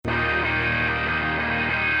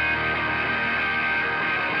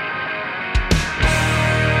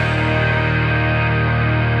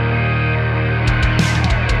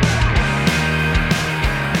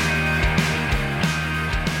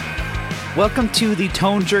Welcome to the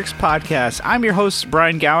Tone Jerks podcast. I'm your host,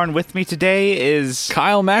 Brian Gowan. With me today is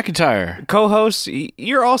Kyle McIntyre, co-host.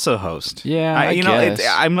 You're also host. Yeah, I guess.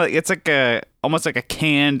 guess. It's like almost like a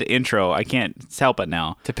canned intro. I can't help it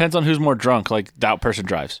now. Depends on who's more drunk. Like that person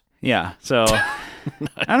drives. Yeah. So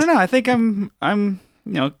I don't know. I think I'm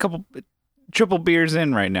a couple triple beers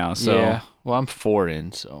in right now. So yeah. Well, I'm 4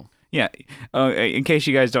 in. So yeah. In case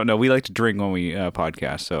you guys don't know, we like to drink when we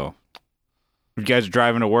podcast. So if you guys are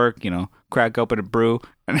driving to work, crack open a brew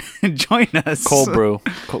and join us. Cold brew.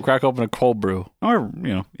 Crack open a cold brew. Or,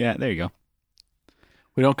 yeah, there you go.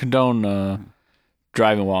 We don't condone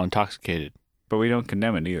driving while intoxicated. But we don't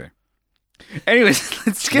condemn it either. Anyways,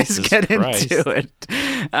 let's just get into it.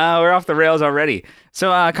 We're off the rails already. So,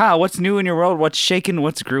 Kyle, what's new in your world? What's shaking?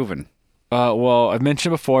 What's grooving? Well, I've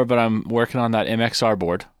mentioned before, but I'm working on that MXR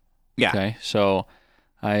board. Yeah. Okay. So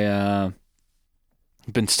I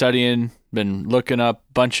been studying, been looking up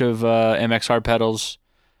a bunch of MXR pedals.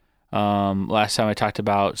 Last time I talked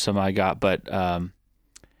about some I got, but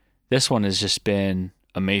this one has just been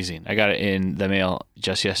amazing. I got it in the mail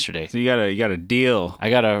just yesterday. So you got a deal. I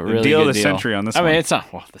got a really deal good of the century on this one. I mean, it's not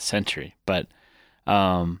the century, but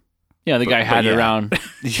the guy had it around.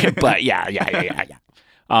 But yeah.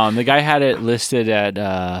 The guy had it listed at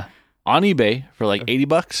on eBay for like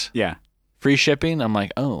 $80. Yeah. Free shipping. I'm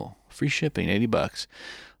like, oh, free shipping, $80.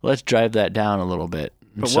 Let's drive that down a little bit.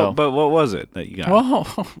 But what was it that you got?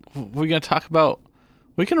 Well, we're gonna talk about.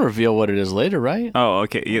 We can reveal what it is later, right? Oh,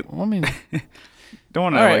 okay. I mean, don't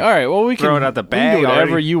want to. All right. Well, we can throw it out the bag. We can do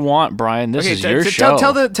whatever already. you want, Brian. This is your show.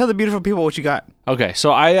 Tell the beautiful people what you got. Okay, so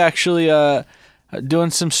I actually doing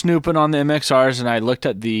some snooping on the MXRs, and I looked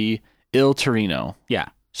at the Il Torino. Yeah.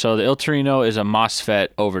 So the Il Torino is a MOSFET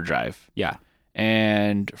overdrive. Yeah.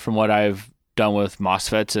 And from what I've done with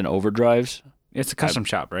MOSFETs and overdrives, it's a custom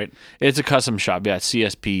shop, right? It's a custom shop. Yeah, it's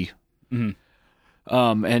CSP.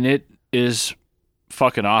 Mm-hmm. And it is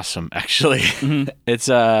fucking awesome. Actually, mm-hmm. It's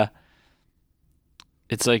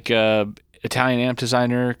like Italian amp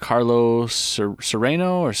designer Carlo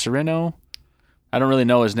Sereno. I don't really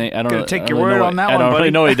know his name. I don't take your word on that one. I don't buddy.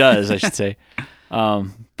 really know what he does. I should say.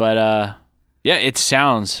 But it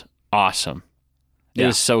sounds awesome. It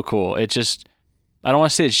is so cool. It just, I don't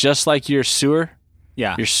want to say it's just like your Sewer.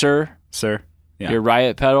 Yeah. Your Sir. Yeah. Your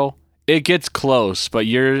Riot pedal. It gets close, but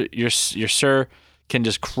your Sir can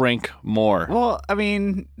just crank more. Well, I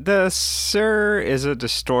mean, the Sir is a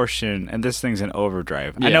distortion, and this thing's an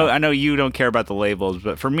overdrive. Yeah. I know you don't care about the labels,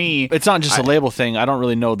 but for me, it's not just a label thing. I don't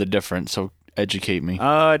really know the difference, so educate me.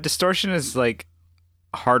 Distortion is like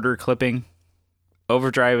harder clipping.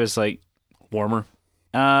 Overdrive is like warmer.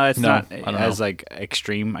 It's not as know. like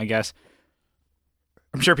extreme, I guess.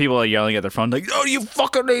 I'm sure people are yelling at their phone like, "Oh, you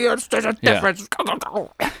fucking idiots! There's a difference."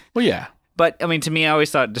 Well, yeah. But I mean, to me, I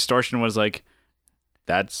always thought distortion was like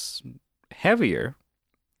that's heavier,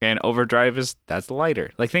 and overdrive that's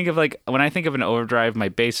lighter. Like when I think of an overdrive, my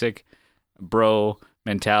basic bro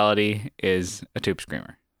mentality is a tube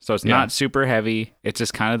screamer. So it's not super heavy. It's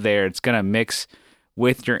just kind of there. It's gonna mix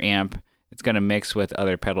with your amp. It's gonna mix with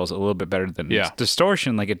other pedals a little bit better than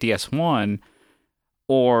distortion, like a DS1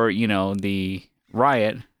 or the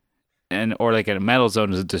Riot, or like a Metal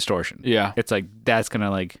Zone is a distortion. Yeah, it's like that's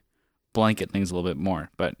gonna like blanket things a little bit more.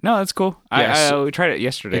 But no, that's cool. Yeah, we tried it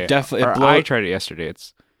yesterday. I tried it yesterday.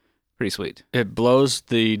 It's pretty sweet. It blows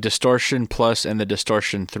the Distortion Plus and the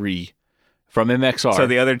Distortion 3 from MXR. So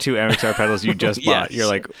the other two MXR pedals you just bought, you're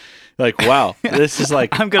like wow, this is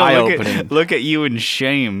like I'm gonna eye-opening. Look at you in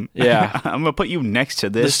shame. Yeah, I'm gonna put you next to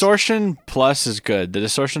this. Distortion Plus is good. The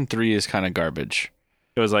Distortion 3 is kind of garbage.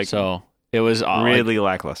 It was like it was really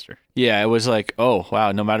lackluster. Yeah, it was like, oh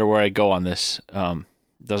wow, no matter where I go on this,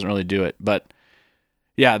 doesn't really do it. But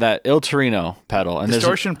yeah, that Il Torino pedal and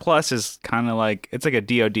Distortion Plus is kind of like it's like a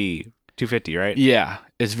DoD 250, right? Yeah,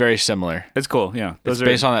 it's very similar. It's cool. Yeah, it's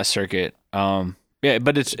based on that circuit. Yeah,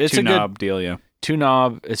 but it's a two knob deal. Yeah,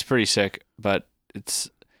 2-knob. It's pretty sick. But it's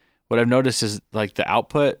what I've noticed is like the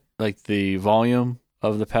output, like the volume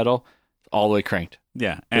of the pedal, all the way cranked.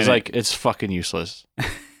 Yeah, it's fucking useless.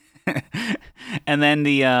 And then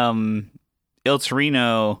the Il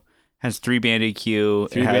Torino has 3-band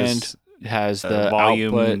EQ. Has the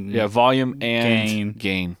volume, output, volume and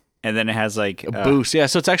gain. And then it has like a boost. Yeah,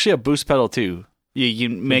 so it's actually a boost pedal too. You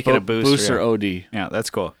make it a boost or OD. Yeah, that's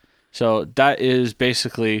cool. So that is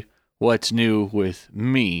basically what's new with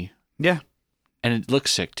me. Yeah, and it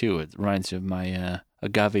looks sick too. It reminds me of my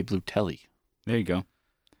Agave Blue Telly. There you go.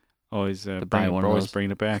 Always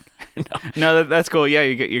bringing it back. No, that's cool. Yeah,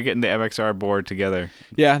 you're getting the MXR board together.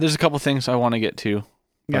 Yeah, there's a couple things I want to get to.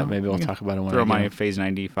 But maybe we'll talk about it when throw my Phase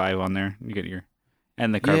 95 on there. You get your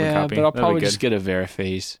and the carbon copy. but I'll That'll be probably good. just get a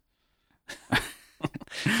Veraphase.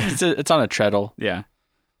 It's on a treadle. Yeah.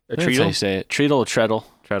 A That's how you treadle? say it. Treadle or treadle.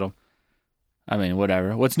 Treadle. I mean,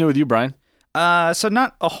 whatever. What's new with you, Brian? So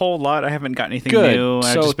not a whole lot. I haven't got anything Good. new. I've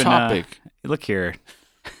So just been, topic. look here.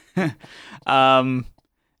 No,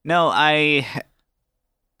 I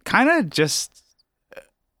kind of just,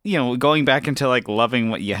 going back into like loving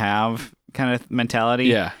what you have kind of mentality.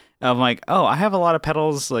 Yeah. I'm like, oh, I have a lot of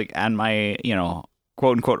pedals like on my,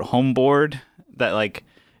 quote unquote home board that like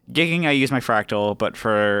gigging. I use my Fractal, but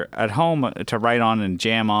for at home to write on and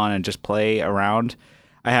jam on and just play around,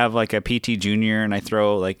 I have like a PT Junior and I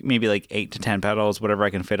throw like maybe like 8 to 10 pedals, whatever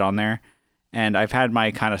I can fit on there. And I've had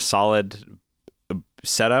my kind of solid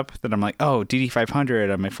setup that I'm like, oh, DD500,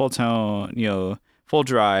 I have my full tone, full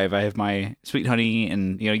drive. I have my Sweet Honey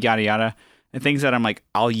and, yada, yada. And things that I'm like,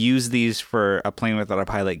 I'll use these for a Playing Without a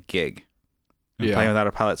Pilot gig. Yeah. Playing Without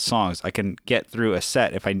a Pilot songs. I can get through a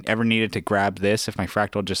set if I ever needed to grab this, if my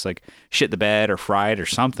Fractal just like shit the bed or fried or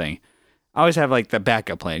something. I always have like the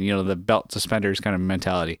backup plan, the belt suspenders kind of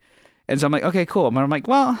mentality. And so I'm like, okay, cool. But I'm like,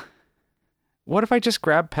 well, what if I just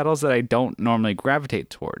grab pedals that I don't normally gravitate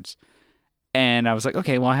towards? And I was like,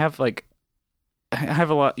 okay, well, I have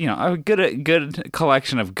a lot, a good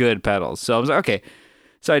collection of good pedals. So I was like, okay.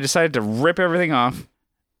 So I decided to rip everything off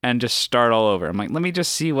and just start all over. I'm like, let me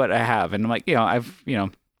just see what I have. And I'm like, I've,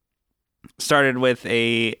 started with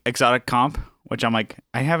a exotic comp, which I'm like,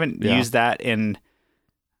 I haven't used that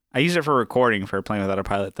I used it for recording for Playing Without a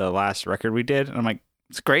Pilot, the last record we did. And I'm like,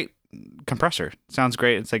 it's great compressor. Sounds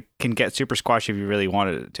great. It's like, can get super squashy if you really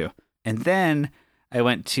wanted it to. And then I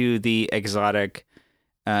went to the exotic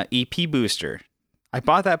EP booster. I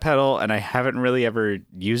bought that pedal and I haven't really ever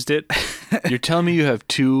used it. You're telling me you have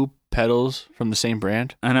two pedals from the same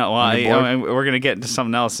brand? I know. Well, we're going to get into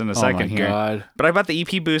something else in a second here. God. But I bought the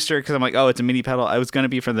EP booster because I'm like, oh, it's a mini pedal. I was going to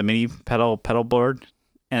be for the mini pedal board,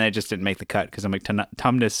 and I just didn't make the cut because I'm like,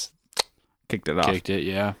 Tumnus kicked it off. Kicked it,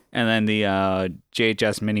 yeah. And then the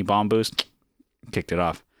JHS mini bomb boost kicked it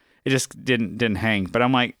off. It just didn't hang. But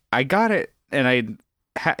I'm like, I got it, and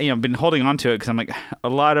I been holding on to it because I'm like,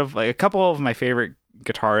 a couple of my favorite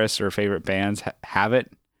guitarists or favorite bands have it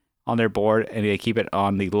on their board, and they keep it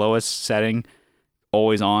on the lowest setting,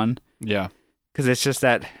 always on. Yeah. Because it's just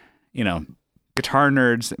that, guitar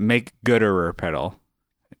nerds make gooder pedal.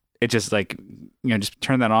 It just like, just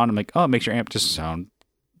turn that on. I'm like, oh, it makes your amp just sound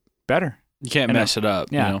better. You can't mess it up.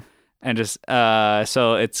 Yeah. And just,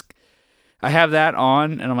 so I have that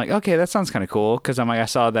on, and I'm like, okay, that sounds kind of cool. Because I'm like, I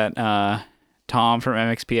saw that Tom from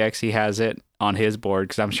MXPX, he has it on his board.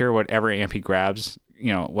 Because I'm sure whatever amp he grabs,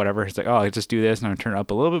 whatever, it's like, oh, I just do this and I'm turn it up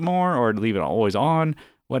a little bit more or leave it always on,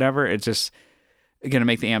 whatever. It's just going to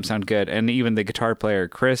make the amp sound good. And even the guitar player,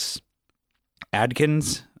 Chris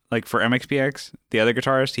Adkins, like for MXPX, the other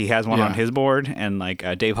guitarist, he has one on his board. And like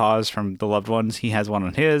Dave Hawes from The Loved Ones, he has one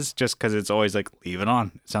on his just because it's always like, leave it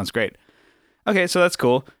on. It sounds great. Okay, so that's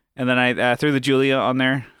cool. And then I threw the Julia on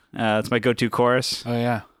there. It's my go-to chorus. Oh,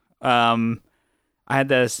 yeah. I had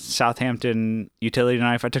the Southampton utility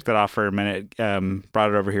knife. I took that off for a minute, brought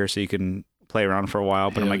it over here so you can play around for a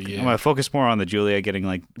while. But I'm going to focus more on the Julia, getting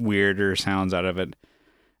like weirder sounds out of it.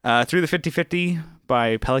 Threw the 5050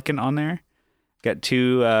 by Pelican on there. Got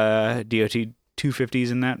two DOT 250s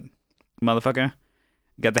in that motherfucker.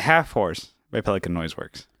 Got the Half Horse by Pelican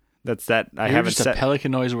Noiseworks. That's that. You're haven't just a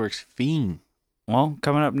Pelican Noiseworks fiend. Well,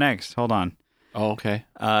 coming up next. Hold on. Oh, okay.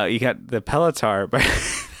 You got the Pelotar by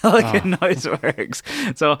Pelican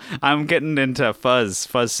Noiseworks. So I'm getting into Fuzz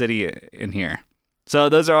City in here. So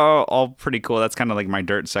those are all pretty cool. That's kind of like my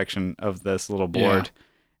dirt section of this little board. Yeah.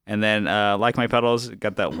 And then, like my pedals,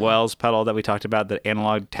 got that Wells pedal that we talked about, the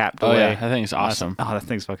analog tap delay. Oh yeah, that thing's awesome. Oh, that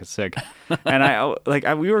thing's fucking sick.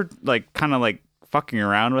 And we were like kind of like fucking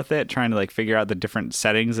around with it, trying to like figure out the different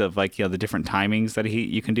settings of like, the different timings that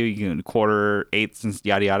you can do. You can quarter, eighths, and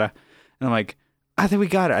yada yada. And I'm like, I think we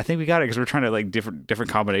got it because we're trying to like different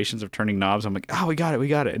combinations of turning knobs. I'm like, oh, we got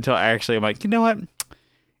it. Until I'm like, you know what?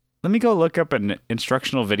 Let me go look up an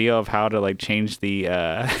instructional video of how to like change the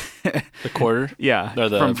the quarter.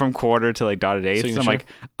 Yeah, from quarter to like dotted eighths. So I'm like,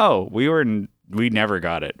 oh, we never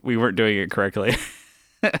got it. We weren't doing it correctly.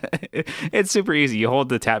 It's super easy. You hold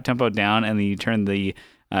the tap tempo down and then you turn the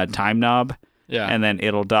time knob. Yeah, and then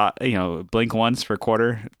it'll blink once for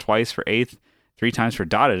quarter, twice for eighth, 3 times for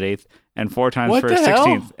dotted eighth, and 4 times for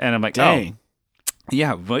 16th. And I'm like, dang. Oh.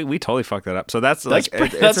 Yeah, we totally fucked that up. So that's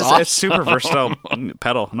awesome. It's super versatile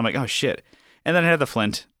pedal. And I'm like, oh shit. And then I had the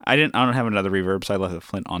Flint. I don't have another reverb, so I left the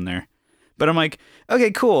Flint on there. But I'm like,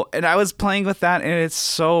 okay, cool. And I was playing with that, and it's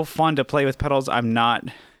so fun to play with pedals I'm not,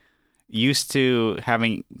 used to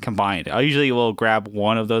having combined. I usually will grab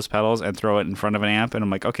one of those pedals and throw it in front of an amp, and I'm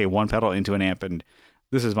like, okay, one pedal into an amp, and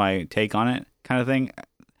this is my take on it, kind of thing.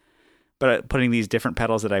 But putting these different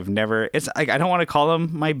pedals that I've never, it's like I don't want to call them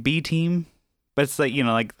my B team, but it's like, you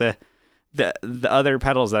know, like the other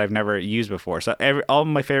pedals that I've never used before. So all of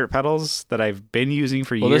my favorite pedals that I've been using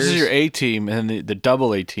for years. Well, this is your A team and the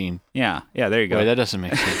double A team. Yeah, there you go. Wait, that doesn't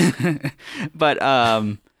make sense. But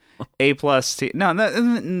A plus T. No,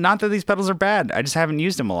 not that these pedals are bad. I just haven't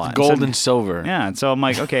used them a lot. Gold and silver. Yeah, and so I'm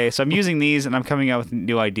like, okay, so I'm using these and I'm coming up with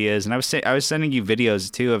new ideas. And I was sending you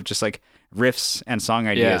videos too of just like riffs and song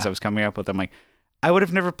ideas I was coming up with. I'm like, I would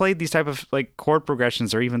have never played these type of like chord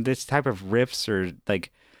progressions or even this type of riffs or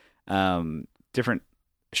like different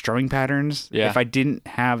strumming patterns if I didn't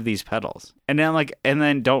have these pedals. And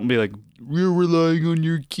then don't be like, we're relying on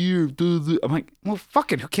your gear. I'm like, well,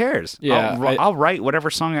 fuck it, who cares? Yeah, I'll write whatever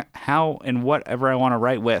song, how and whatever I want to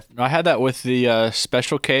write with. I had that with the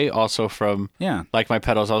Special K also from like my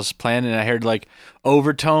pedals. I was playing and I heard like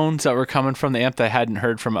overtones that were coming from the amp that I hadn't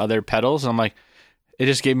heard from other pedals. And I'm like, it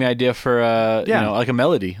just gave me an idea for you know, like a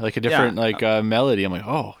melody, like a different melody. I'm like,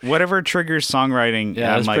 oh, whatever triggers songwriting.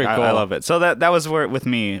 Yeah, I'm like, cool. I love it. So that was where with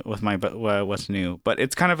me with my what's new, but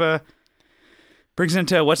it's kind of brings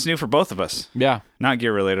into what's new for both of us. Yeah, not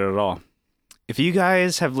gear related at all. If you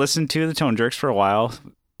guys have listened to the Tone Jerks for a while,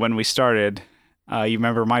 when we started, you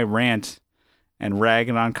remember my rant and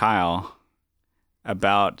ragging on Kyle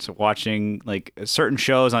about watching like certain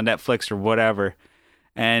shows on Netflix or whatever.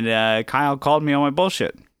 And Kyle called me on my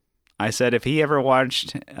bullshit. I said if he ever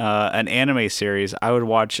watched an anime series, I would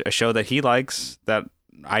watch a show that he likes that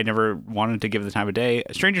I never wanted to give the time of day,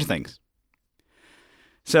 Stranger Things.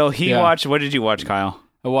 So he watched, what did you watch, Kyle?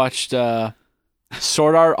 I watched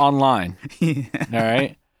Sword Art Online. All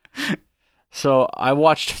right. So I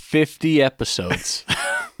watched 50 episodes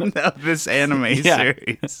of this anime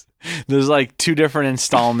series. There's like 2 different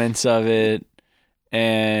installments of it.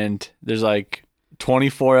 And there's like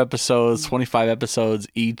 24 episodes, 25 episodes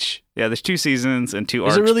each. Yeah, there's 2 seasons and 2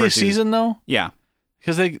 arcs. Is it really a season though? Yeah.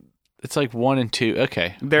 Because it's like 1 and 2.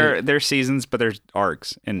 Okay. They're seasons, but there's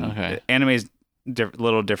arcs. And anime is a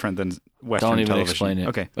little different than Western Don't even television. Explain it.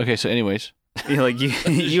 Okay. Okay, so anyways. Like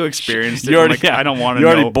you experienced it. You're already, like, I don't want to know.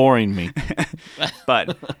 You're already boring me.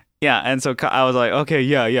 But yeah, and so I was like, okay,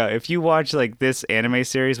 yeah. If you watch like this anime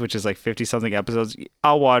series, which is like 50-something episodes,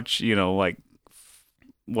 I'll watch, you know, like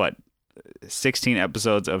what, 16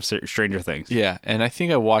 episodes of Stranger Things. Yeah, and I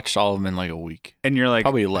think I watched all of them in like a week. And you're like,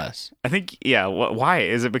 probably less. I think, yeah. Why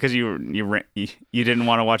is it? Because you didn't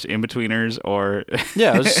want to watch Inbetweeners or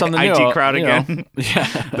it was something IT new, Crowd again? Know.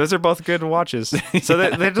 Yeah, those are both good watches. So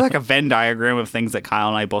they're like a Venn diagram of things that Kyle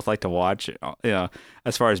and I both like to watch. You know,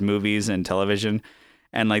 as far as movies and television,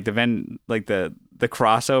 and like the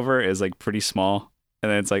crossover is like pretty small. And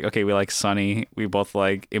then it's like, okay, we like Sunny. We both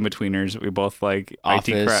like Inbetweeners. We both like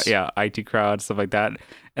Office. IT Crowd, stuff like that.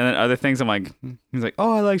 And then other things, I'm like, he's like,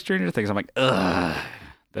 oh, I like Stranger Things. I'm like, ugh.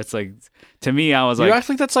 That's like, to me, I was like, I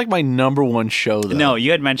think that's like my number one show, though. No, you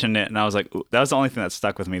had mentioned it, and I was like, ooh, that was the only thing that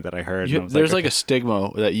stuck with me that I heard. There's like a stigma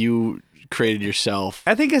that you created yourself.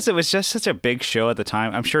 I think it was just such a big show at the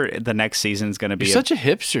time. I'm sure the next season's going to be. You're such a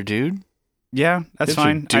hipster, dude. Yeah, that's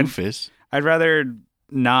fine. Doofus. I'd rather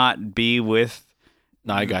not be with.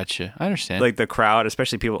 No, I got you. I understand. Like the crowd,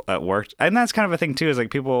 especially people at work. And that's kind of a thing too, is like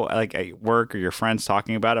people like at work or your friends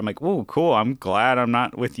talking about it. I'm like, whoa, cool. I'm glad I'm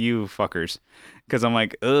not with you fuckers. Because I'm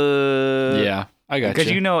like, yeah, I got you.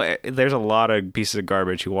 Because you know, there's a lot of pieces of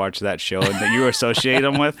garbage who watch that show and that you associate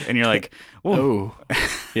them with. And you're like, oh,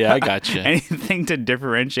 yeah, I got you. Anything to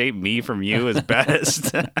differentiate me from you is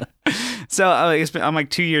best. So I'm like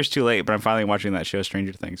 2 years too late, but I'm finally watching that show,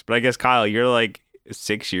 Stranger Things. But I guess, Kyle, you're like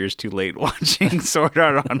 6 years too late watching Sword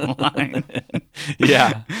Art Online.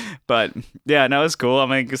 Yeah. But yeah, no, it's cool. I'm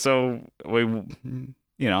like, so I'm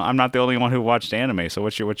not the only one who watched anime. So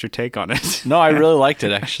what's your take on it? No, I really liked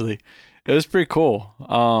it, actually. It was pretty cool.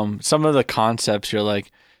 Some of the concepts, you're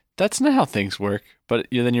like, that's not how things work. But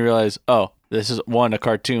then you realize, oh, this is a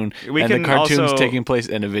cartoon. And the cartoon's also taking place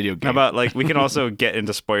in a video game. How about like we can also get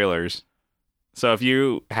into spoilers. So if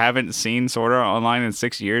you haven't seen Sword Art Online in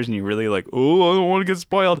 6 years and you really like, oh, I don't want to get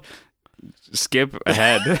spoiled, skip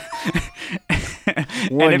ahead.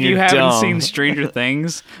 And if you haven't seen Stranger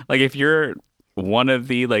Things, like if you're one of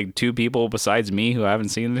the like 2 people besides me who haven't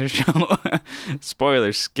seen the show,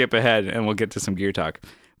 spoilers, skip ahead and we'll get to some gear talk.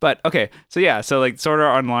 But okay, so like Sword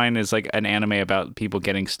Art Online is like an anime about people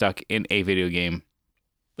getting stuck in a video game.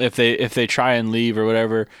 If they try and leave or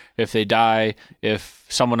whatever, if they die, if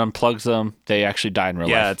someone unplugs them, they actually die in real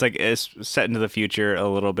life. Yeah, it's set into the future a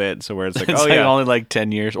little bit, so where it's like, It's oh like yeah, only like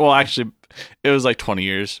 10 years. Well, actually, it was like 20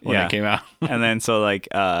 years when Yeah. it came out. and then so like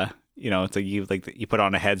it's like you put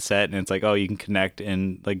on a headset and it's like, oh, you can connect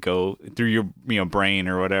and like go through your brain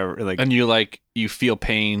or whatever, like And you feel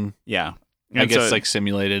pain. yeah. I And guess so, it's like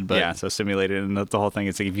simulated, but yeah, so simulated, and that's the whole thing.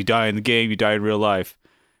 It's like if you die in the game, you die in real life.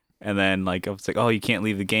 And then like it's like, oh, you can't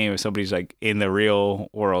leave the game if somebody's like in the real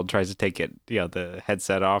world tries to take it, the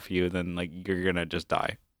headset off you, then like you're gonna just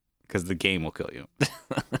die because the game will kill you.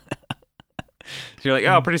 So you're like,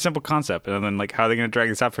 oh, pretty simple concept. And then like, how are they gonna drag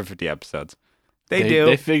this out for 50 episodes? They do.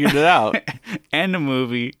 They figured it out. And a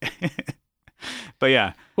movie. But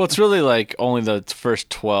yeah, Well, it's really like only the first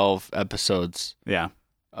 12 episodes yeah.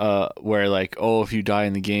 where like, oh, if you die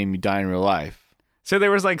in the game, you die in real life. So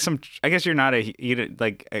there was like some. I guess you're not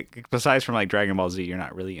besides from like Dragon Ball Z, you're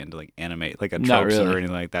not really into like anime, like a Not tropes really. or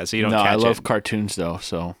anything like that. So you don't No, catch I love it. cartoons though,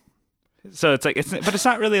 so So it's like but it's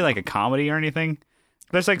not really like a comedy or anything.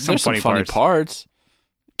 There's like some there's funny, some funny parts. parts.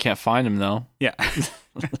 Can't find them though. Yeah,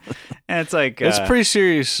 and it's like It's a pretty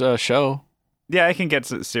serious show. yeah, it can get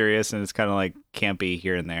serious and it's kind of like campy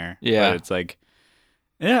here and there. Yeah. but it's like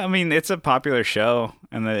I mean, it's a popular show,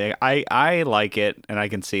 and I like it, and I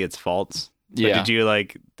can see its faults. But Yeah. did you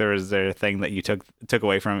like? Was there a thing that you took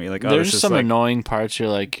away from it? You're like, oh, There's this is some like, annoying parts. You're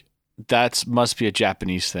like, that must be a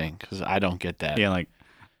Japanese thing because I don't get that. yeah, like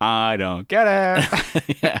I don't get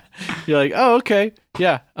it. Yeah. You're like, oh, okay.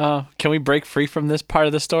 Yeah. Can we break free from this part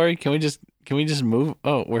of the story? Can we just move?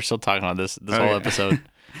 Oh, we're still talking about this whole Okay. episode.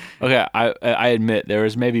 Okay. I admit there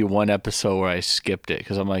was maybe one episode where I skipped it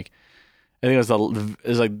because I'm like, I think it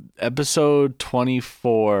was like episode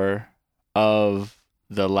 24 of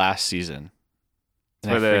the last season.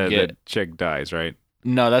 And Where I the forget. chick dies, right?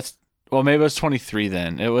 No, maybe it was 23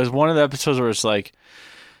 then. It was one of the episodes where it's like,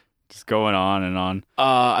 Just going on and on.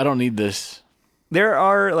 I don't need this. There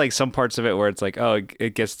are like some parts of it where it's like, oh,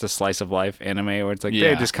 it gets to slice of life anime where it's like Yeah.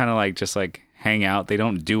 they just kind of like hang out. They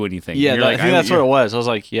don't do anything. Yeah, You're I think that's what it was. I was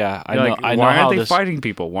like, yeah, I know. Like, I know why how aren't they this. fighting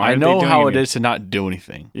people? Why I aren't know they doing how it anything? is to not do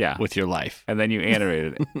anything. Yeah. With your life. And then you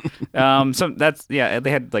animated it. So that's they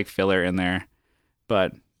had like filler in there,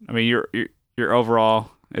 but I mean, your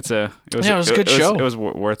overall, it was a good show. It was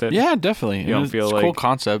worth it. Yeah, definitely. don't feel it's a cool like-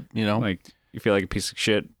 concept, like you feel like a piece of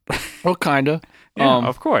shit. Well, kinda. Yeah,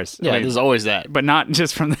 of course. Yeah, I mean, there's always that. but not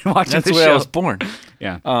just from watching That's the the way I show. was born.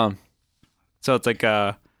 Yeah. Um, So it's like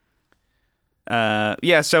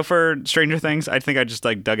so for Stranger Things, I think I just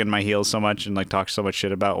like dug in my heels so much and like talked so much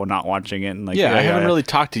shit about not watching it and like I haven't really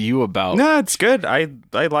talked to you about. No, it's good. I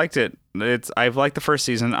liked it. I've liked the first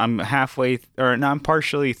season. I'm I'm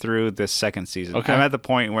partially through this second season. Okay. I'm at the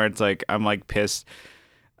point where it's like I'm like pissed.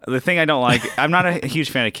 The thing I don't like, I'm not a huge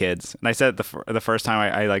fan of kids, and I said it the first time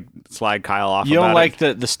I like slide Kyle off. You don't about like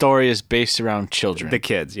the story is based around children, the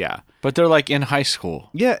kids, yeah, but they're like in high school.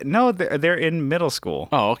 yeah. No, they're in middle school.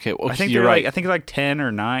 Oh, okay. Well, I think you're they're right. like 10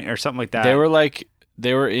 or 9 or something like that.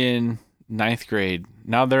 They were in ninth grade.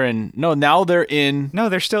 Now they're in No,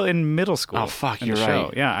 they're still in middle school. Oh, fuck, in the you're show.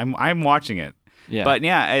 right. Yeah, I'm watching it. Yeah. But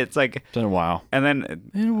yeah, it's like, It's been a while. and then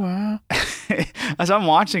Been a while. as I'm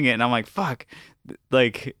watching it, and I'm like, fuck,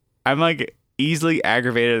 like I'm like easily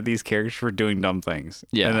aggravated at these characters for doing dumb things.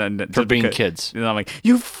 Yeah. and then For just being because- kids. And I'm like,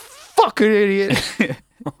 you fucking idiot!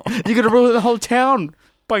 You're gonna ruin the whole town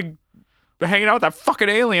by hanging out with that fucking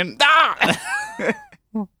alien. Ah!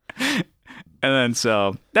 And then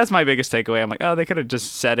so that's my biggest takeaway. I'm like, oh, they could have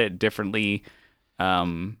just said it differently,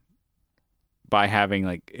 by having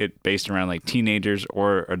like it based around like teenagers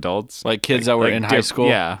or adults, Like kids that were in high school.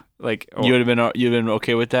 Yeah, like You'd have been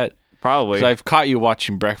okay with that? probably. 'Cause I've caught you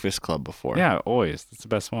watching Breakfast Club before. Yeah, always. That's the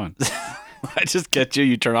best one. I just get you.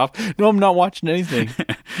 You turn off. No, I'm not watching anything.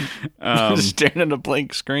 Um, Just staring at a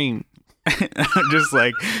blank screen. just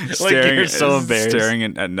like staring, you're so embarrassed. staring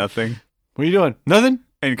at nothing. What are you doing? Nothing.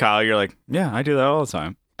 And Kyle, you're like, yeah, I do that all the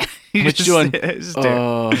time. You What you doing?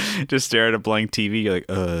 Just stare at a blank TV. You're like,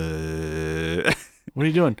 What are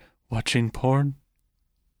you doing? Watching porn.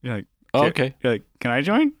 You're like, Oh, okay. you're like, can I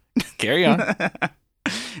join? Carry on.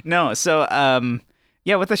 No. So,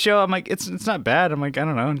 yeah, with the show, I'm like, it's not bad. I'm like, I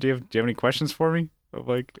don't know. Do you have any questions for me? Of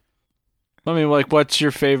like, I mean, like, what's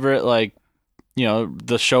your favorite? Like,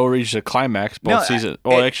 the show reached a climax both No, seasons.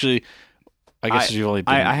 it- Actually, I guess you've only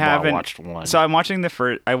been, I haven't watched one. So I'm watching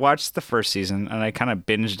I watched the first season and I kind of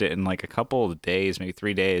binged it in like a couple of days, maybe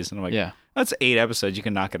 3 days, and I'm like, yeah, that's 8 episodes. You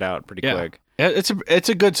can knock it out pretty Yeah. quick. it's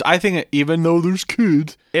a good. I think even though there's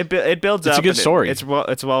kids, It builds It's up. a good and story. It's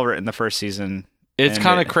well written the first season. it's And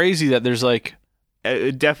kind of it- crazy that there's like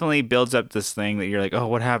it definitely builds up this thing that you're like, oh,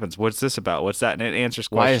 what happens? What's this about? What's that? And it answers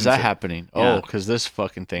questions. Why is that happening? Yeah. Oh, because this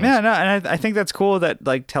fucking thing. Yeah, no, and I think that's cool that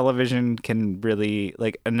like television can really,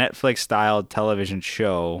 like a Netflix style television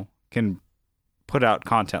show can put out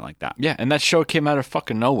content like that. Yeah, and that show came out of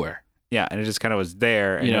fucking nowhere. Yeah, and it just kind of was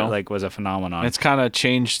there, and You know? it like was a phenomenon. It's kind of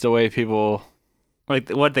changed the way people, like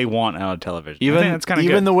what they want out of television. I even think that's kind of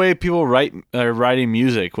even good. the way people are writing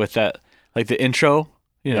music with that, like the intro.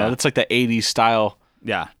 You know, Yeah. that's like the '80s style.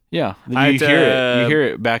 Yeah, Yeah, I you had to- hear it. You hear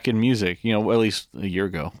it back in music. You know, at least a year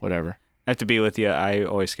ago, whatever. I have to be with you. I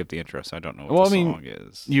always skip the intro, so I don't know what Well, the I mean, song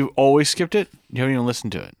is. You always skipped it. You haven't even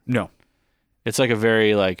listened to it. No. It's like a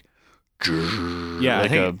very like. Yeah,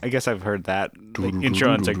 like I guess I've heard that like,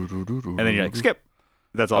 intro, and it's like, and then you're like skip.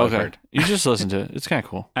 That's all I've Okay, heard. you just listen to it. It's kind of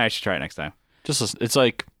cool. I should try it next time. Just listen. It's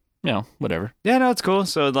like, you know, whatever. Yeah, no, it's cool.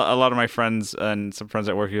 So a lot of my friends and some friends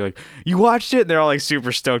at work are like, "You watched it?" And they're all like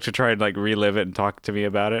super stoked to try and like relive it and talk to me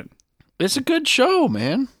about it. It's a good show,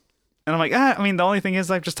 man. And I'm like, I mean, the only thing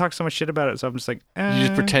is I've just talked so much shit about it, so I'm just like, You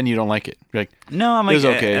just pretend you don't like it. You're like, No, I'm like, It's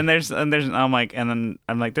okay. And I'm like, and then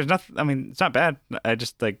I'm like, there's nothing. I mean, it's not bad. I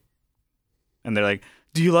just like, and they're like,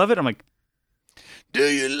 do you love it? I'm like, do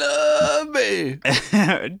you love me?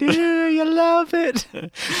 do you love it?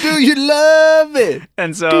 Do you love it?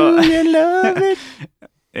 And so, Do you love it?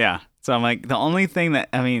 yeah. So I'm like, the only thing that,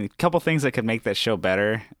 I mean, a couple things that could make that show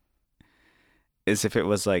better is if it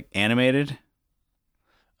was like animated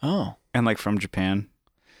Oh, and like from Japan.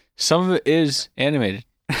 some of it is animated.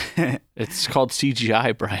 It's called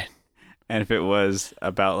CGI, Brian. And if it was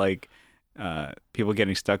about like people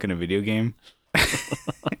getting stuck in a video game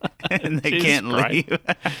and they Jesus can't Christ. leave.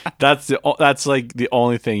 That's like the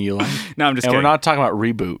only thing you like. No, I'm just And kidding. we're not talking about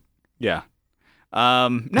reboot. Yeah. No.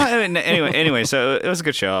 Anyway. So it was a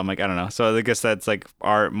good show. I'm like, I don't know. So I guess that's like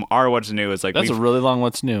our what's new is like That's a really long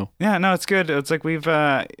what's new. yeah. No, it's good. It's like we've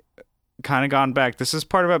kind of gone back. This is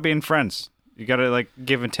part about being friends. You got to like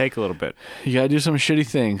give and take a little bit. You gotta do some shitty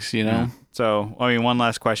things, you know. Yeah. So I mean, one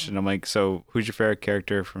last question. I'm like, so who's your favorite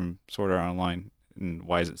character from Sword Art Online, and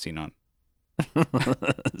why is it Sinon?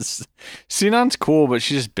 Sinan's cool, but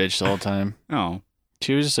she just bitched the whole time. Oh,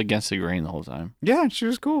 She was just against the grain the whole time. yeah, she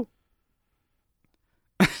was cool.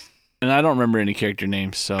 And I don't remember any character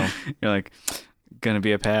names, so You're like, gonna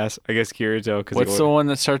be a pass. I guess Kirito. Because what's the one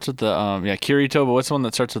that starts with the Kirito, but what's the one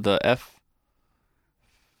that starts with the F?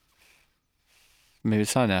 Maybe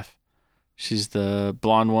it's not an F. She's the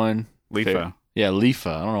blonde one. Lifa? Yeah,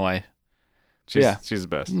 Lifa. I don't know why. She's the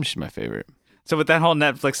best. She's my favorite. So with that whole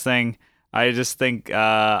Netflix thing, I just think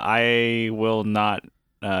I will not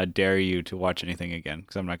dare you to watch anything again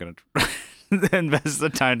because I'm not going to invest the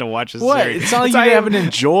time to watch this What? series. It's not like So you haven't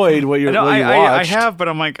enjoyed what you No, what you I watched. have, but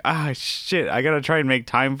I'm like, shit, I got to try and make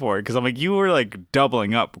time for it because I'm like, you were like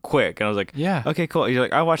doubling up quick. And I was like, Yeah. okay, cool. You're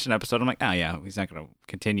like, I watched an episode. I'm like, oh, yeah, he's not going to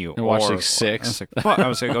continue. I watched Or- like 6. I was like, fuck. I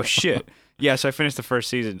was like, oh, shit. Yeah, so I finished the first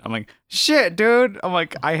season. I'm like, shit, dude.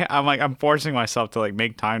 I'm forcing myself to like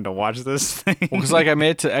make time to watch this thing. Well, because like I made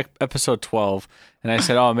it to episode 12, and I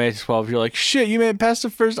said, "Oh, I made it to 12." You're like, "Shit, you made it past the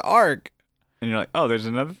first arc." And you're like, oh, there's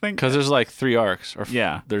another thing? Because there's like 3 arcs, or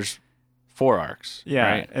Yeah. there's 4 arcs. Yeah.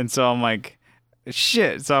 right? And so I'm like,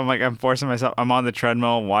 shit. So I'm like, I'm forcing myself. I'm on the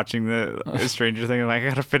treadmill watching the Stranger Things. I'm like, I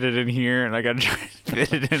got to fit it in here, and I got to try to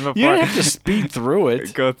fit it in before You I don't have to speed through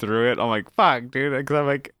it. go through it. I'm like, fuck, dude. Because I'm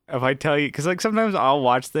like, if I tell you, because like sometimes I'll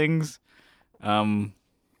watch things.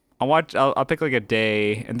 I'll pick like a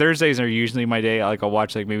day, and Thursdays are usually my day. Like I'll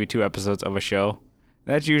watch like maybe 2 episodes of a show.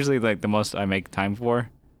 That's usually like the most I make time for.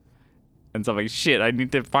 And so I'm like, shit, I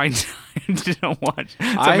need to find time to watch.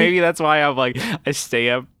 So maybe that's why I'm like, I stay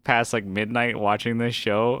up past like midnight watching this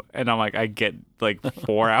show, and I'm like, I get like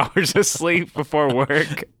 4 hours of sleep before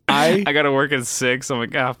work. I gotta work at 6. So I'm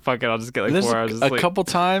like, ah, fuck it, I'll just get like There's 4 hours of a sleep. couple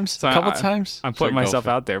times. So I'm I'm putting Sorry, go myself for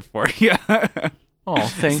it. out there for you. Oh,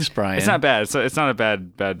 thanks, Brian. It's not bad. So it's not a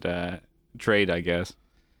bad trade, I guess.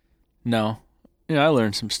 No. I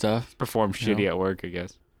learned some stuff. Perform shitty at work, I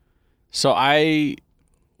guess. So I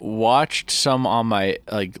watched some on my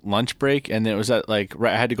like lunch break, and then it was at like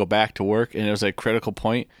I had to go back to work, and it was a critical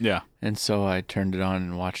point, Yeah. and so I turned it on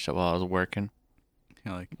and watched it while I was working.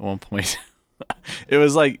 Yeah, like, At one point, it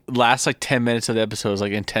was like last like 10 minutes of the episode was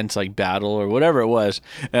like intense like battle or whatever it was,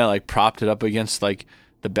 and I like propped it up against like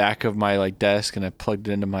the back of my like desk, and I plugged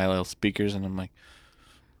it into my little speakers, and I'm like,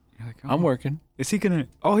 you're like, I'm working. is he gonna?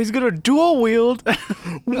 Oh, he's gonna dual wield.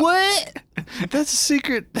 What? That's a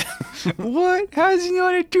secret. What? How does he know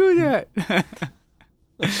how to do that?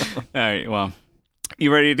 All right. Well,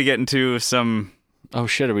 you ready to get into some? Oh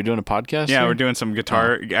shit, are we doing a podcast? Yeah, here? we're doing some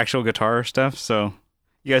actual guitar stuff. So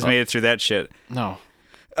you guys made it through that shit. No.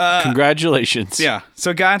 Congratulations. Yeah.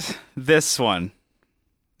 So got this one.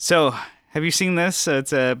 So have you seen this?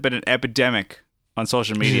 It's been an epidemic on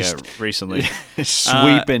social media recently.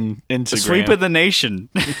 Sweeping Instagram. Sweep of the nation.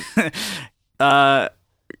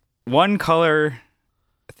 One color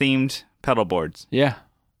themed pedal boards. Yeah.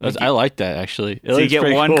 I like that actually. So you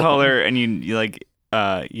get one color and you like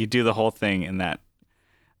you do the whole thing in that.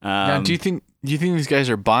 Now, do you think these guys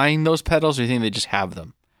are buying those pedals, or do you think they just have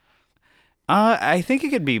them? I think it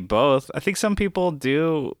could be both. I think some people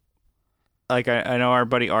do. Like I know our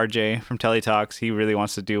buddy RJ from Teletalks, he really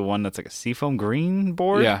wants to do one that's like a seafoam green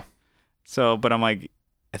board. Yeah. So, but I'm like,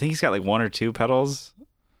 I think he's got like one or two pedals,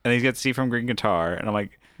 and he's got seafoam green guitar, and I'm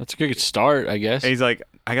like, that's a good start, I guess. And he's like,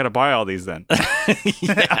 I gotta buy all these then.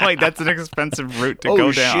 I'm like, that's an expensive route to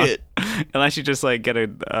go down. Shit. Unless you just like get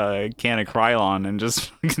a can of Krylon and just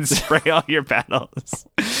fucking spray all your pedals.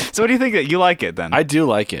 So what do you think? You like it then? I do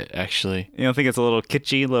like it actually. You don't think it's a little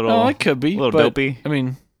kitschy, it could be, a little dopey? I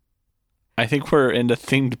mean, I think we're into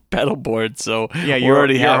themed pedal boards, so yeah, we're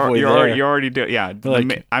already halfway there. You're already doing, yeah.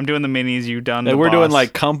 Like, I'm doing the minis. You've done. And the we're boss. doing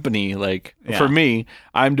like company. Like for me,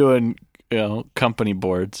 I'm doing company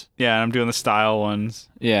boards. Yeah, and I'm doing the style ones.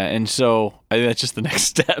 Yeah, and so I think that's just the next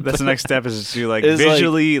step. That's the next step is to do like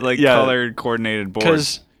visually colored coordinated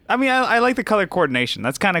boards. I mean, I like the color coordination.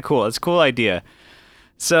 That's kind of cool. It's a cool idea.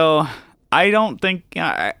 So I don't think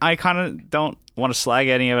I kind of don't want to slag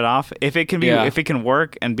any of it off. If it can be, if it can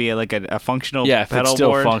work and be like a functional pedal board. If it's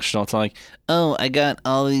still functional, it's not like, oh, I got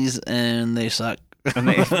all these and they suck. And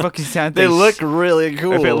they fucking sound. They look really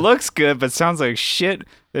cool. If it looks good but sounds like shit,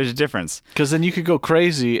 there's a difference. Because then you could go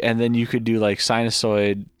crazy, and then you could do like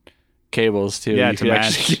sinusoid cables too. Yeah, you to could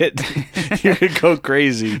match. You could go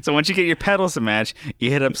crazy. So once you get your pedals to match,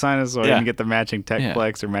 you hit up Sinusoid and get the matching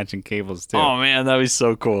Techflex or matching cables too. Oh man, that'd be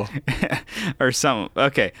so cool. Or something.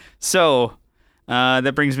 Okay, so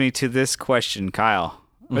that brings me to this question, Kyle.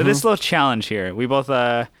 Or this little challenge here. We both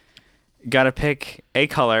got to pick a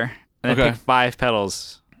color and then pick 5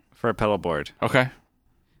 pedals for a pedal board. Okay.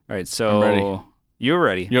 All right, so I'm ready. You're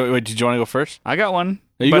ready. Wait, did you want to go first? I got one.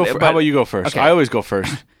 How about you go first? Okay. I always go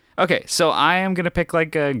first. Okay, so I am going to pick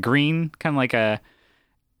like a green, kind of like a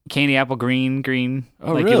candy apple green.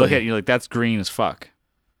 Oh, like really? You look at it, you're like, that's green as fuck.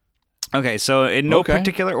 Okay, so in no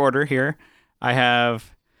particular order here, I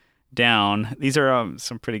have down, these are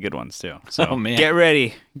some pretty good ones too. So man. Get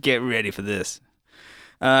ready for this.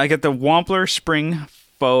 I got the Wampler Spring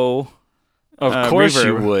Faux Of course reverb.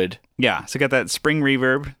 you would. Yeah, so I got that spring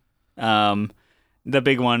reverb. The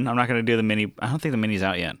big one, I'm not going to do the mini. I don't think the mini's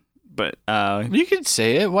out yet. But you could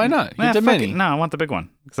say it. Why not? Get the mini. No, I want the big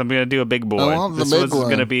one because I'm going to do a big board. I want the this big was one.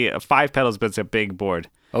 going to be 5 pedals, but it's a big board.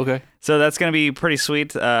 Okay. So that's going to be pretty sweet.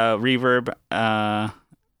 Reverb, and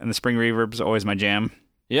the spring reverb's always my jam.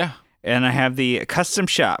 Yeah. And I have the Custom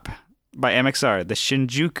Shop by MXR, the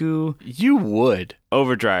Shinjuku You would.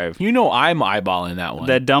 Overdrive, You know I'm eyeballing that one.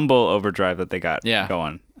 the Dumble Overdrive that they got Yeah.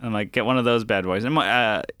 going. I'm like, get one of those bad boys. And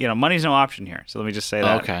money's no option here. So let me just say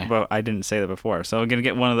that. Okay. But I didn't say that before. So I'm gonna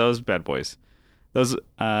get one of those bad boys. Those,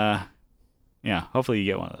 hopefully you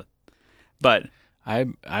get one of those. But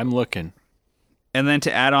I'm looking. and then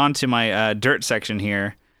to add on to my dirt section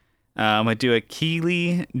here, I'm gonna do a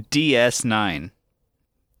Keeley DS9.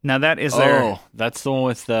 Now that is their. That's the one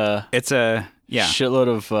with the It's a shitload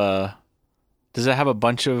of. Does it have a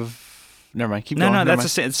bunch of? Never mind. Keep No, going. no,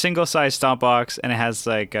 that's a single size stop box, and it has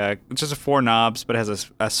like it's just 4 knobs, but it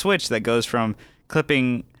has a switch that goes from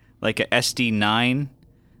clipping like a SD9,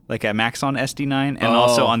 like a Maxon SD9, and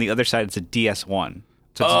also on the other side it's a DS1.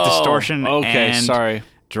 So it's distortion and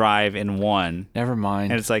drive in one. Never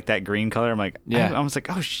mind. And it's like that green color. I'm like, Yeah. I was like,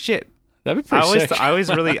 oh shit. That'd be pretty sick. I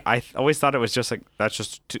always thought it was just like that's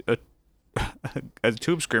just a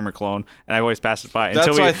Tube Screamer clone, and I always passed it by. That's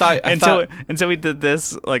until what I thought. Until we did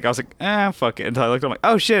this, like I was like, fuck it. Until I looked, I'm like,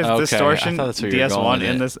 oh shit, it's distortion I thought that's where you were going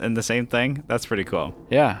DS1 with it. in the same thing. That's pretty cool.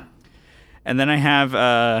 Yeah. And then I have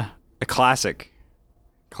a classic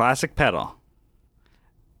pedal,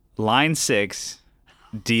 Line 6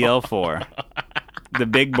 DL4, the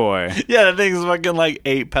big boy. Yeah, that thing's fucking like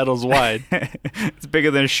 8 pedals wide. It's bigger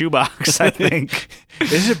than a shoebox, I think.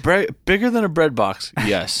 Is it bigger than a bread box?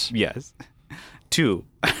 Yes. Yes. 2.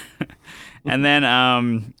 And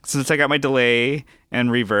then since I got my delay and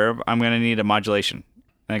reverb, I'm going to need a modulation.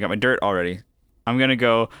 And I got my dirt already. I'm going to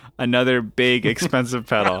go another big expensive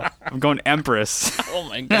pedal. I'm going Empress. Oh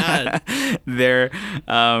my god. Their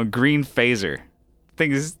green phaser.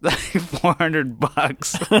 Thing is like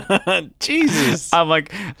 $400. Jesus. I'm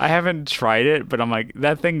like, I haven't tried it, but I'm like,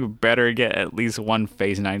 that thing better get at least one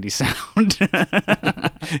Phase 90 sound.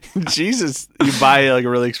 Jesus. You buy like a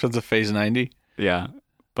really expensive Phase 90? Yeah.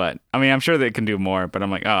 But I mean, I'm sure they can do more. But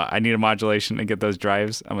I'm like, oh, I need a modulation to get those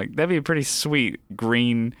drives. I'm like, that'd be a pretty sweet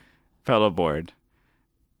green pedal board.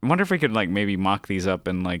 I wonder if we could like maybe mock these up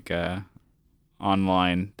in like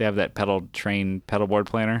online. They have that pedal board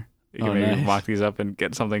planner. You can maybe nice. mock these up and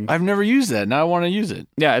get something. I've never used that. Now I want to use it.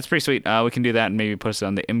 Yeah, it's pretty sweet. We can do that and maybe post it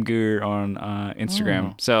on the Imgur on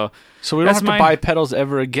Instagram. So we don't have to buy pedals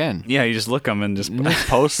ever again. yeah, you just look them and just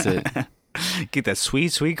post it. get that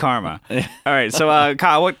sweet, sweet karma. All right, so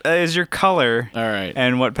Kyle, what is your color? All right.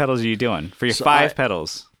 And what pedals are you doing for your So 5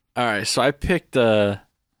 pedals? All right. So I picked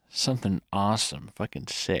something awesome, fucking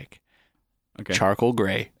sick. Okay, Charcoal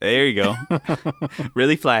gray. there you go.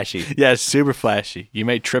 Really flashy. Yeah, it's super flashy. You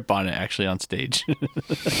may trip on it actually on stage. You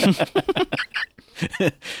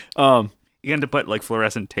got to put like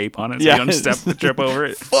fluorescent tape on it so Yeah. you don't trip over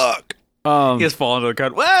it. Fuck. You just fall into the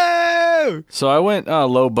crowd. Whoa! So I went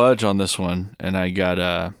low budge on this one, and I got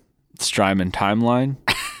a Strymon Timeline.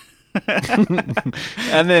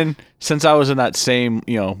 And then since I was in that same,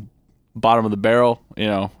 bottom of the barrel,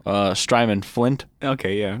 Strymon Flint.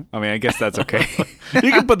 Okay, yeah. I mean, I guess that's okay.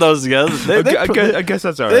 You can put those together. I guess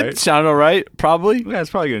that's all They right. sound all right, probably. Yeah, it's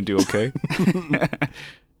probably gonna do okay.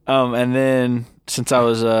 And then since I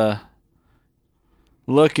was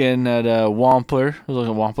looking at Wampler,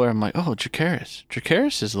 I'm like, oh, Dracaris.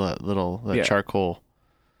 Dracaris is that charcoal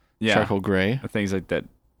gray. Things like that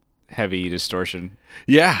heavy distortion.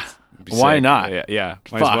 Yeah. Be Why sick. not? Yeah.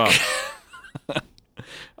 Might Fuck. as well.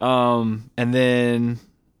 And then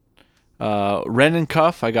Ren and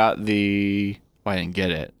Cuff, I got I didn't get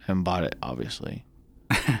it. I haven't bought it, obviously.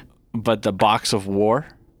 But the Box of War.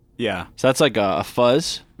 Yeah. So that's like a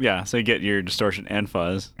fuzz. Yeah. So you get your distortion and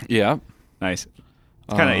fuzz. Yeah. Nice.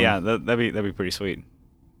 Kind of that'd be pretty sweet.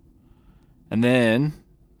 And then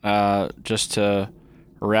just to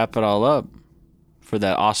wrap it all up for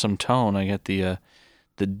that awesome tone, I got the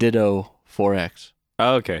Ditto 4X.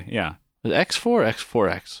 Oh, okay. Yeah. Is it X4 or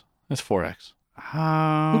X4X? It's 4X.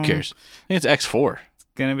 Who cares? I think it's X4. It's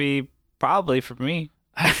gonna be probably for me.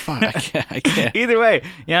 Fuck, I can't. Either way,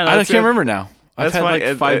 yeah. I can't remember now. I've That's had funny.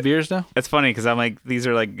 like 5 beers now. It's funny because I'm like, these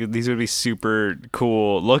would be super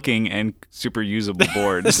cool looking and super usable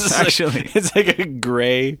boards. Actually, It's like a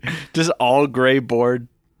gray, just all gray board.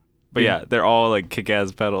 but yeah, they're all like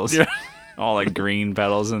kick-ass pedals. Yeah. All like green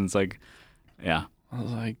pedals, and it's like, yeah. I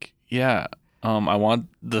was like, yeah. I want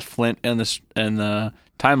the Flint and the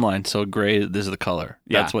timeline. So gray, this is the color.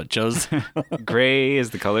 Yeah. That's what chose. Gray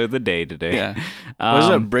is the color of the day today. Yeah. Was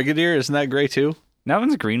it a Brigadier? Isn't that gray too? That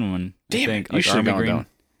one's a green one. Damn I think. it. You should have army gone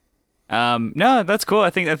green. No, that's cool.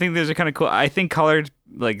 I think those are kind of cool. I think colored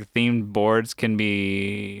like themed boards can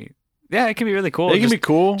be, yeah, it can be really cool. They can be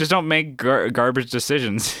cool. Just don't make garbage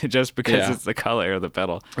decisions just because Yeah. it's the color of the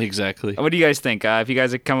pedal. Exactly. What do you guys think? If you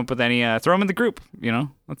guys have come up with any, throw them in the group.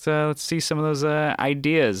 Let's see some of those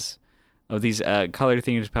ideas of these color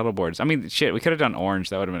themed pedal boards. I mean, shit, we could have done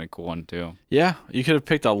orange. That would have been a cool one too. Yeah, you could have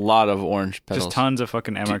picked a lot of orange pedals. Just tons of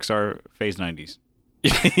fucking MXR Phase 90s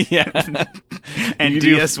Yeah. and You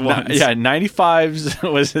do- DS1s. Yeah, 95s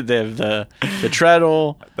was it the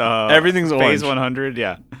treadle. Everything's Phase orange. 100.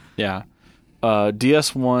 Yeah, Yeah.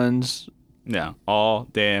 DS1s. yeah, all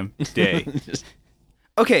damn day.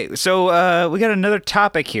 Okay, so we got another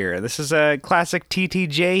topic here. This is a classic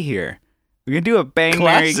TTJ here. We're gonna do a bang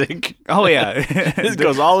Mary- Classic. Oh yeah, This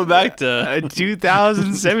goes all the way back to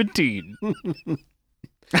 2017.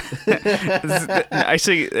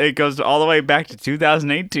 Actually, it goes all the way back to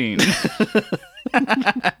 2018.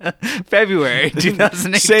 February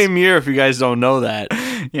 2018. same year if you guys don't know that.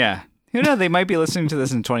 Yeah. Who knows? They might be listening to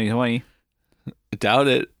this in 2020. I doubt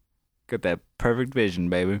it. Got that perfect vision,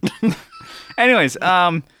 baby. Anyways,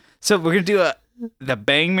 so we're gonna do the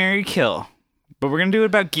bang, marry, kill, but we're gonna do it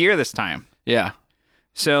about gear this time. Yeah.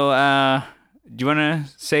 So, do you want to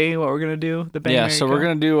say what we're gonna do? The bang, Yeah, marry, so kill? we're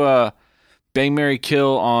going to do a Bang Mary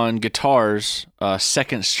Kill on guitars,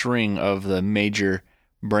 second string of the major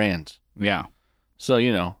brands. Yeah. So,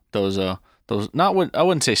 those not what I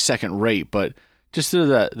wouldn't say second rate, but just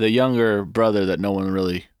the younger brother that no one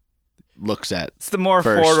really looks at. It's the more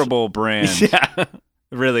First. affordable brand. Yeah.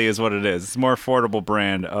 Really is what it is. It's a more affordable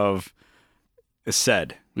brand of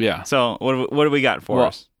said. Yeah. So what do we got for Well,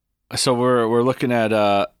 us? So we're looking at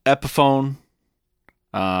Epiphone,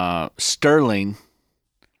 Sterling,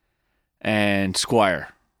 and Squire.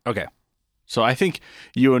 Okay. So I think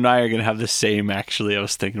you and I are gonna have the same. Actually, I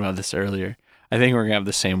was thinking about this earlier. I think we're gonna have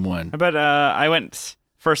the same one. How about I went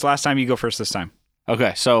first last time, you go first this time.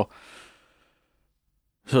 Okay, so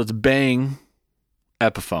it's Bang,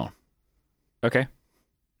 Epiphone, Okay.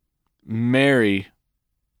 Mary,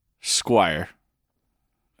 Squire,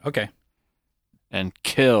 Okay. and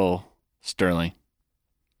kill Sterling.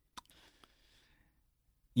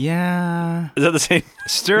 Yeah. Is that the same?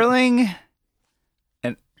 Sterling,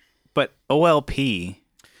 but OLP.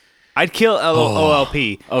 I'd kill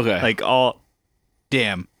OLP Okay. like all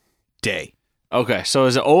damn day. Okay. So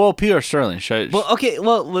is it OLP or Sterling?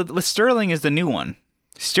 Well, with Sterling is the new one.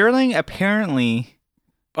 Sterling apparently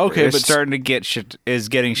but starting to getting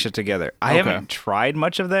shit together. I haven't tried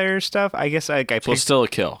much of their stuff. I guess I picked, so it's still a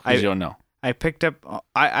kill because you don't know. I picked up.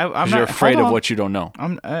 I'm not. You're afraid of what you don't know.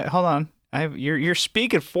 Hold on. You're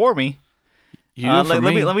speaking for me.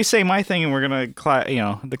 Let me say my thing, and we're gonna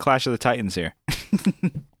the Clash of the Titans here.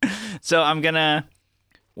 So I'm gonna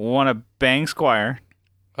want to bang Squire.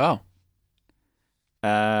 Oh.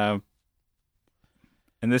 And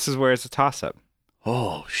this is where it's a toss up.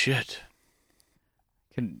 Oh shit.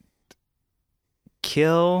 Can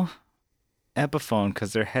kill Epiphone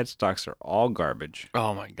because their headstocks are all garbage,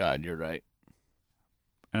 Oh my God, you're right.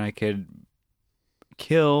 and I could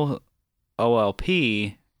kill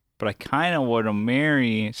OLP, but I kind of want to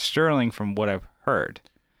marry Sterling from what I've heard,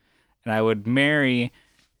 and I would marry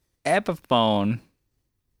Epiphone.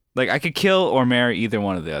 Like I could kill or marry either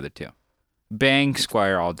one of the other two. Bang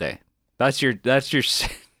Squire all day. That's your that's your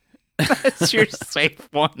safe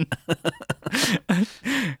one.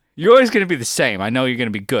 You're always going to be the same. I know you're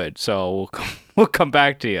going to be good, so we'll come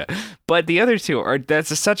back to you. But the other two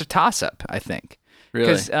that's such a toss up, I think. Really?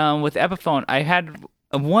 Because with Epiphone, I had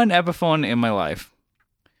one Epiphone in my life.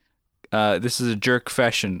 This is a jerk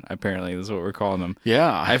fashion, apparently. This is what we're calling them.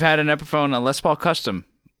 Yeah. I've had an Epiphone, a Les Paul Custom,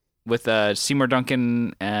 with Seymour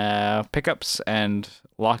Duncan pickups and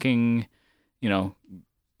locking,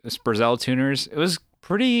 Spurzell tuners. It was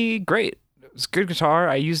pretty great. It was a good guitar.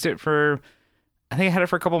 I used it I think I had it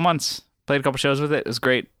for a couple months. Played a couple shows with it. It was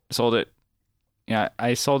great. Sold it. Yeah,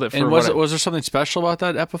 I sold it for. And was there something special about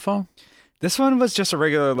that Epiphone? This one was just a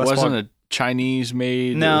regular Les Paul. Wasn't it Chinese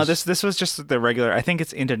made? No, this was just the regular. I think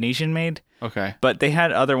it's Indonesian made. Okay. But they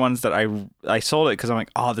had other ones that I sold it because I'm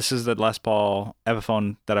like, oh, this is the Les Paul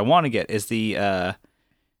Epiphone that I want to get. Is the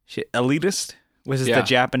Elitist, which is the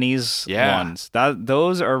Japanese ones.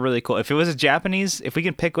 Those are really cool. If it was if we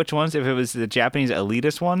can pick which ones, if it was the Japanese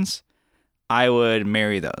Elitist ones, I would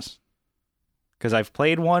marry those. Because I've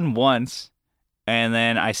played one once, and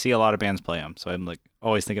then I see a lot of bands play them. So I'm like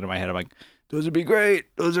always thinking in my head, I'm like, those would be great.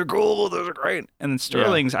 Those are cool. Those are great. And then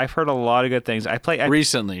Sterling's, I've heard a lot of good things.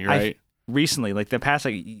 Recently, right? Recently, like the past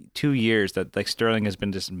 2 years, that like Sterling has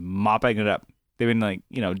been just mopping it up. They've been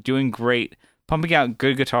doing great, pumping out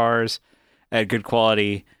good guitars at good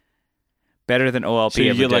quality, better than OLP. So you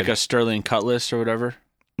ever get did. like a Sterling Cutlass or whatever?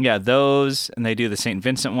 Yeah, those, and they do the St.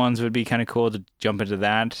 Vincent ones would be kind of cool to jump into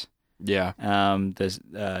that. Yeah. There's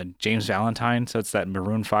James Valentine, so it's that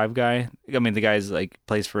Maroon 5 guy. I mean, the guy's like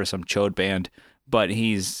plays for some chode band, but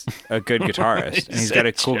he's a good guitarist, and he's got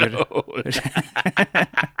a cool guitar.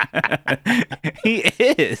 He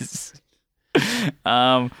is.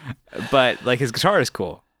 But like his guitar is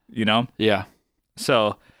cool, Yeah.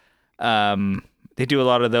 So, they do a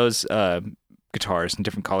lot of those guitars in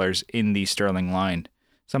different colors in the Sterling line.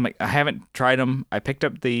 So I'm like, I haven't tried them. I picked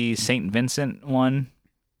up the St. Vincent one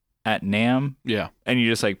at NAMM. Yeah. And you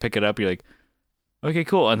just like pick it up. You're like, okay,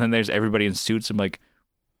 cool. And then there's everybody in suits. I'm like,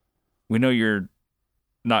 we know you're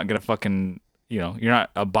not going to fucking, you're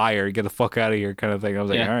not a buyer. Get the fuck out of here kind of thing. I was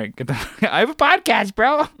like, all right, I have a podcast,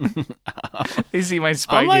 bro. You see my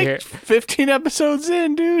spiky I'm like hair. 15 episodes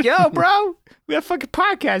in, dude. Yo, bro, we have a fucking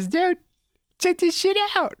podcast, dude. Check this shit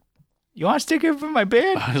out. You want to stick in for my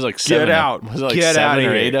band? I was like Get out. Was it like Get 7 out of or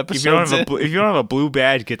here. 8 episodes If you don't have a blue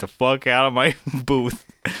badge, get the fuck out of my booth.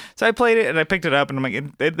 So I played it and I picked it up and I'm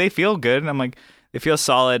like, they feel good. And I'm like, they feel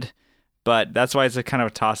solid, but that's why it's a kind of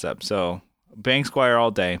a toss up. So bang Squire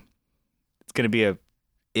all day. It's going to be a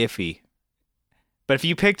iffy. But if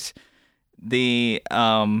you picked the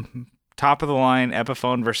top of the line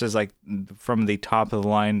Epiphone versus like from the top of the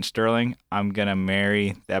line Sterling, I'm going to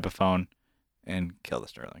marry the Epiphone and kill the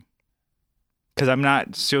Sterling. Because I'm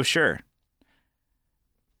not so sure.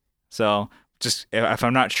 So just if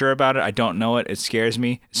I'm not sure about it, I don't know it, it scares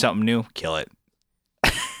me. Something new, kill it.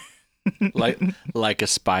 like a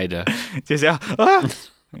spider. Just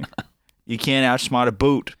you can't outsmart a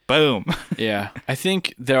boot. Boom. Yeah, I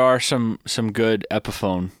think there are some good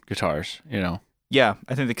Epiphone guitars. Yeah,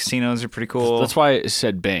 I think the casinos are pretty cool. That's why it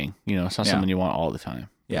said bang. It's not something you want all the time.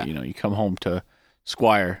 Yeah. You come home to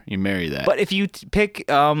Squire, you marry that. But if you pick,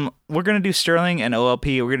 we're gonna do Sterling and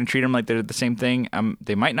OLP. We're gonna treat them like they're the same thing.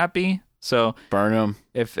 They might not be. So burn them.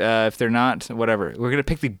 If they're not, whatever. We're gonna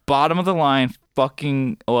pick the bottom of the line,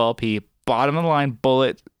 fucking OLP. Bottom of the line,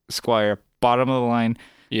 Bullet Squire. Bottom of the line,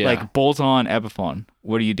 Yeah. like bolt-on Epiphone,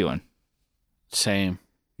 what are you doing? Same.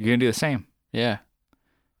 You're gonna do the same Yeah.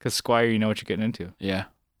 because Squire, you know what you're getting into. Yeah.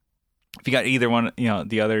 If you got either one,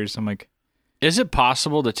 the others, I'm like, Is it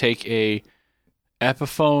possible to take a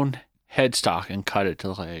Epiphone headstock and cut it to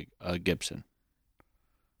look like a Gibson?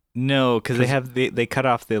 no, because they cut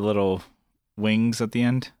off the little wings at the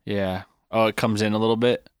end. Yeah. Oh, it comes in a little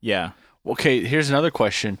bit? Yeah. Okay, here's another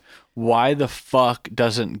question. Why the fuck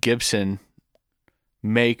doesn't Gibson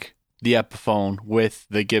make the Epiphone with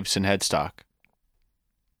the Gibson headstock?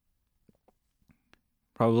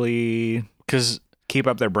 Probably Because, keep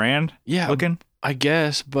up their brand yeah, looking. I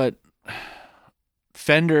guess, but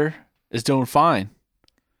Fender is doing fine.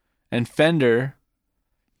 And Fender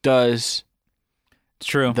does It's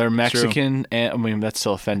true. their It's true. Mexican, and I mean, that's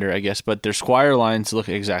still a Fender, I guess, but their Squire lines look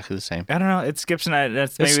exactly the same. I don't know. It's Gibson.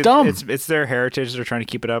 That's It's maybe dumb. It's their heritage. They're trying to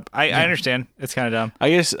keep it up. I understand. It's kind of dumb. I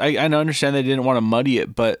guess I understand they didn't want to muddy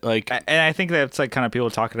it, but like, And I think that's like kind of people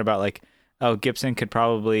talking about like, oh, Gibson could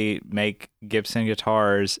probably make Gibson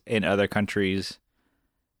guitars in other countries,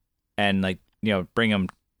 and like bring them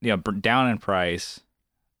down in price.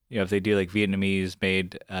 If they do like Vietnamese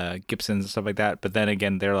made Gibsons and stuff like that. But then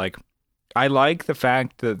again, they're like, I like the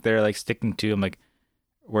fact that they're like sticking to. I'm like,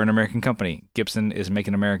 we're an American company. Gibson is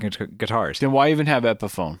making American guitars then why even have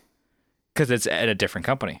Epiphone? because it's at a different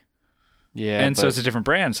company. Yeah, And so it's a different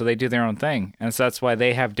brand, so they do their own thing, and so that's why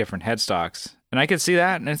they have different headstocks. And I could see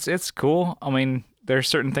that, and it's cool. I mean, there's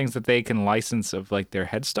certain things that they can license of like their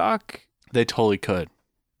headstock, they totally could.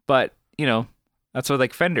 but that's what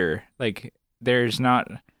like Fender, like there's not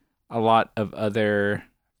a lot of other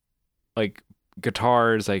like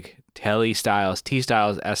guitars like Tele styles, T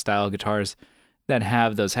styles, S style guitars that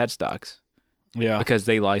have those headstocks Yeah, because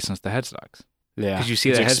they license the headstocks. yeah. 'cause you see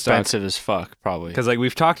it's that headstock- expensive as fuck, probably. Because like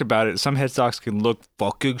we've talked about it, some headstocks can look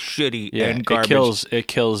fucking shitty Yeah, and garbage. it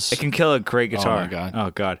kills. It can kill a great guitar. my God. Oh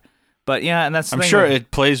god. But yeah, and that's the I'm thing sure with-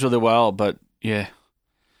 it plays really well, but yeah.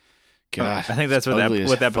 God, I think that's it's with ugly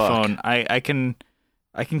as Epiphone. fuck.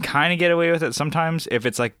 I can kind of get away with it sometimes if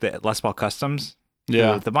it's like the Les Paul Customs.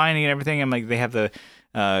 Yeah, The binding and everything. I'm like they have the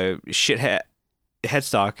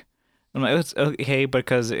headstock. I'm like it's okay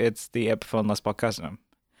because it's the Epiphone Les Paul Custom.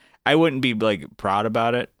 I wouldn't be like proud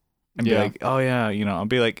about it and be Yeah. like, oh yeah, I'll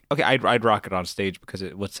be like, okay, I'd rock it on stage because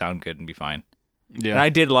it would sound good and be fine. yeah. And I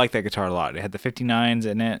did like that guitar a lot. It had the 59s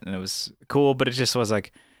in it, and it was cool, but it just was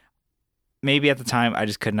like, maybe at the time, I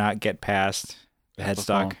just could not get past the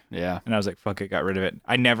headstock. Epiphone, yeah. And I was like, fuck it, got rid of it.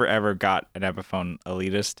 I never, ever got an Epiphone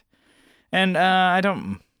Elitist. And I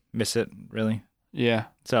don't miss it, really. Yeah.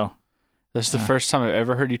 So, This is the first time I've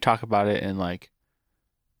ever heard you talk about it in like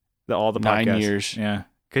all the 9 podcasts. years. Yeah.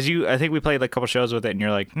 Because I think we played like a couple shows with it, and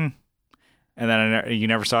you're like, And then you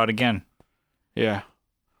never saw it again. Yeah.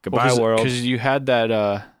 Goodbye, world. Because you had that,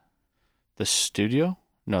 the studio?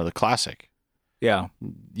 No, the classic. Yeah.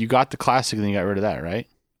 You got the classic and then you got rid of that, right?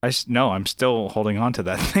 No, I'm still holding on to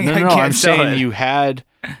that thing. No, I no, can't I'm sell saying it. you had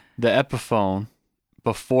the Epiphone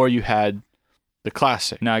before you had the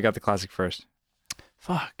classic. No, I got the classic first.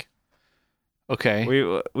 Fuck. Okay.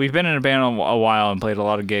 We've been in a band a while and played a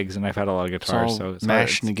lot of gigs, and I've had a lot of It's guitars, all so it's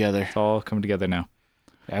mashing together. It's all coming together now.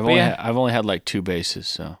 I've But only had like 2 basses,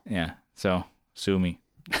 so Yeah, so sue me.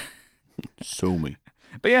 sue me.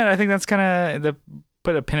 But yeah, I think that's kind of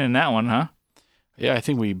put a pin in that one, huh? Yeah, I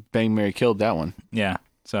think we bang Mary killed that one. Yeah.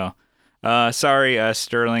 So, sorry,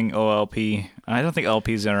 Sterling OLP. I don't think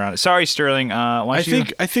LP's in around. Sorry, Sterling. I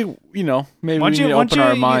think maybe why we don't need you to open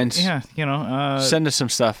our minds. Yeah, Send us some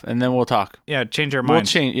stuff, and then we'll talk. yeah, change our We'll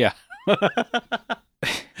minds. change. Yeah.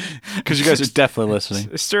 Because you guys are definitely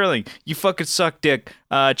listening. Sterling, you fucking suck dick.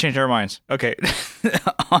 Change our minds. Okay.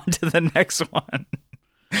 On to the next one.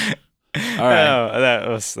 All right. Oh, that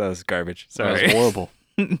was garbage. That Sorry. was horrible.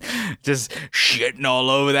 Just shitting all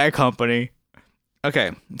over that company.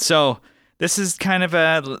 Okay, so this is kind of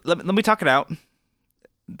let me talk it out.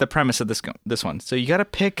 The premise of this one. So you got to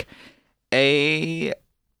pick a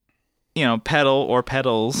pedal or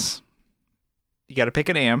pedals. You got to pick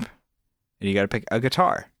an amp, and you got to pick a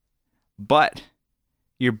guitar. But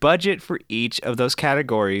your budget for each of those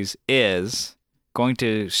categories is going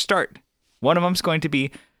to start. One of them is going to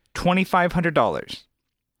be $2,500.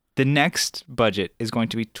 The next budget is going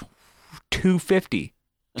to be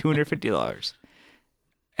 $250.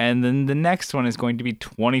 And then the next one is going to be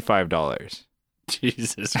 $25.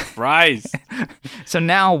 Jesus Christ. So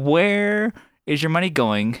now where is your money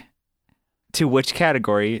going to which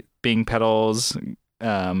category, being pedals,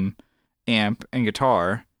 amp, and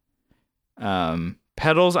guitar?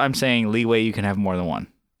 Pedals, I'm saying leeway, you can have more than one.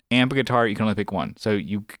 Amp and guitar, you can only pick one. So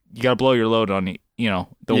you got to blow your load on the Yeah.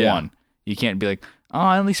 one. You can't be like, Oh,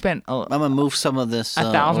 I only spent I'm gonna move some of this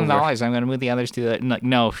 $1,000. I'm gonna move the others to the. Like,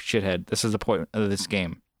 no, shithead. This is the point of this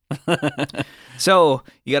game. So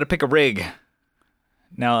you got to pick a rig.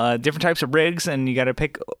 Now, different types of rigs, and you got to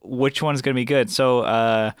pick which one's gonna be good.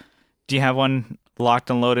 So, do you have one locked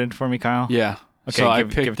and loaded for me, Kyle? Yeah. Okay, So I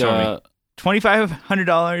give it picked. to me.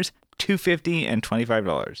 $2,500, $250, and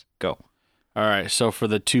 $25. Go. All right. So for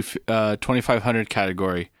the 2,500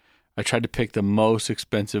 category, I tried to pick the most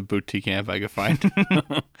expensive boutique amp I could find.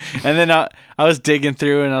 And then I was digging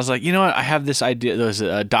through, and I was like, you know what? I have this idea. There was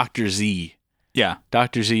a Dr. Z. Yeah.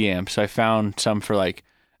 Dr. Z amp. So I found some for like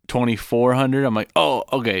 2,400. I'm like, oh,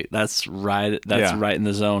 okay, that's right. That's right in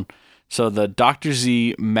the zone. So the Dr.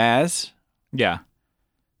 Z Maz Yeah.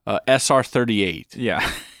 SR38. Yeah.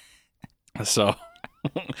 So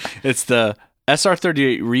it's the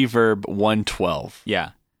SR38 Reverb 112.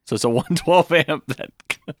 Yeah. So it's a 112 amp.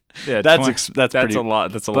 Yeah. That's pretty a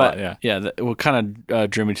lot. That's a lot. Yeah. Yeah. What kind of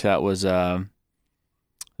drew me to that was the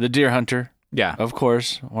Deer Hunter. Yeah. Of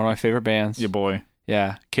course, one of my favorite bands. Your boy.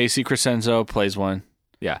 Yeah. Casey Crescenzo plays one.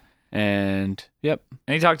 Yeah. And yep.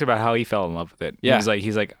 And he talked about how he fell in love with it. Yeah.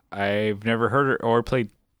 He's like, I've never heard or played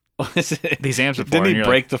these amps before. Didn't he And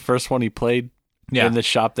break the first one he played in the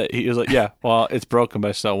shop that he was like, yeah, well, it's broken, but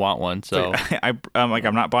I still want one. So I'm like,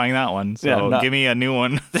 I'm not buying that one. So give me a new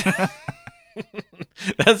one.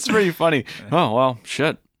 That's pretty funny. Oh, well,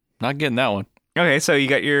 shit. Not getting that one. Okay. So you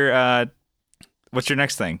got your, what's your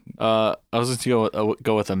next thing? I was going to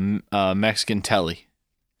go with a Mexican Telly.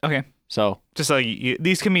 Okay. So just like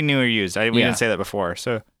these can be new or used. We didn't say that before.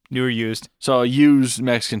 So new or used. So a used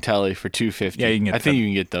Mexican Telly for $250. Yeah, you can get. I think you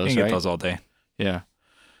can get those. You can right? get those all day. Yeah.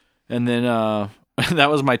 And then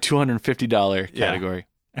that was my $250 category.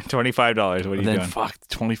 And $25. What are you doing? Fuck,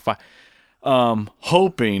 25.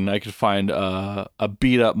 Hoping I could find a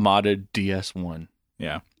beat up modded DS1.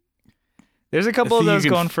 Yeah. There's a couple of those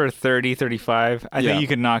going for 30, 35. I think you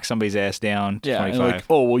could knock somebody's ass down to 25. Like,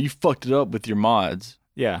 oh, well, you fucked it up with your mods.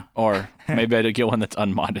 Yeah. Or maybe I'd get one that's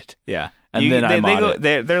unmodded. Yeah. And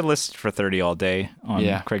they're listed for 30 all day on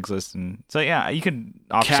Craigslist, and so you could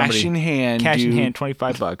offer cash in hand,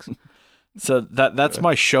 $25. So that's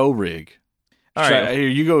my show rig. All right, here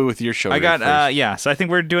you go with your show. I rig got first. So I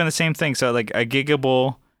think we're doing the same thing. So like a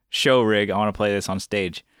giggable show rig. I want to play this on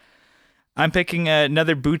stage. I'm picking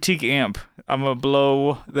another boutique amp. I'm gonna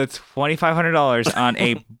blow the $2,500 on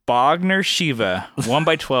a Bogner Shiva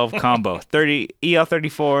 1x12 combo, 30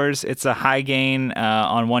 EL34s. It's a high gain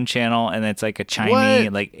on one channel, and it's like a Chinese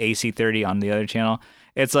like AC30 on the other channel.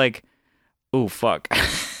 It's like, ooh fuck.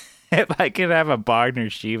 If I could have a Bogner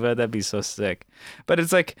Shiva, that'd be so sick. But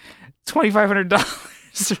it's like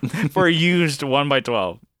 $2,500 for a used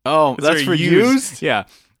 1x12. Oh, that's for used? Yeah.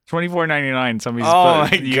 $24.99. Somebody's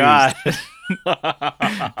my god.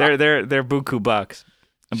 they're buku bucks.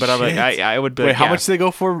 But I'm like, I would be. Wait, how much do they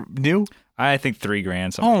go for new? I think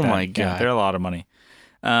 $3,000. Oh my god, yeah, they're a lot of money.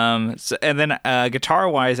 So, and then guitar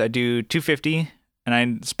wise, I do $250, and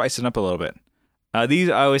I spice it up a little bit. These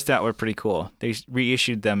I always thought were pretty cool. They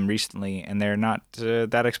reissued them recently, and they're not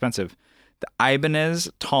that expensive. The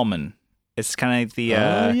Ibanez Tallman. It's kind of like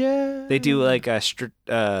the. They do like a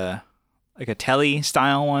Telly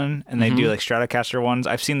style one, and they do like Stratocaster ones.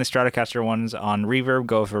 I've seen the Stratocaster ones on Reverb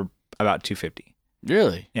go for about $250.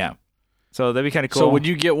 Really? Yeah. So that'd be kind of cool. So would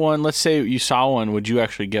you get one? Let's say you saw one. Would you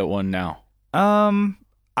actually get one now?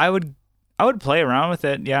 I would play around with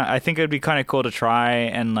it. Yeah, I think it would be kind of cool to try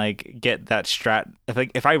and like get that Strat.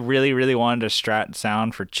 If I really really wanted a Strat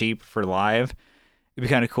sound for cheap for live, it'd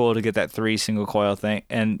be kind of cool to get that 3 single coil thing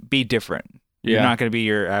and be different. Yeah. You're not going to be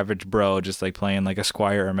your average bro just like playing like a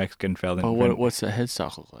Squier or Mexican Feldon. Oh, what's the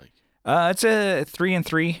headstock look like? It's a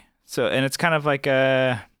 3-3. So, and it's kind of like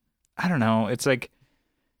I don't know. It's like,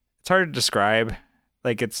 it's hard to describe.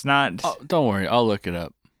 Like it's not. Oh, don't worry. I'll look it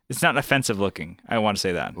up. It's not offensive looking. I want to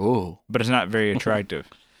say that. Ooh. But it's not very attractive,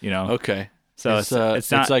 you know? Okay. So it's not.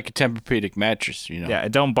 It's like a Tempur-Pedic mattress, you know? Yeah,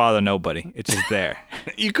 it don't bother nobody. It's just there.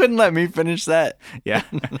 You couldn't let me finish that. Yeah.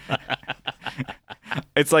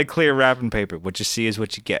 It's like clear wrapping paper. What you see is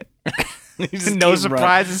what you get. No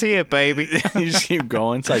surprises here, baby. You just keep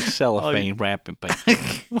going. It's like cellophane wrapping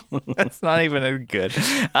paper. That's not even as good.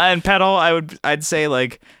 And pedal, I'd say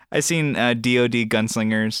like I've seen DoD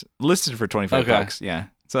Gunslingers listed for $25. Yeah.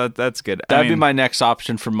 So that's good. That'd be my next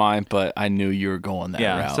option for mine, but I knew you were going that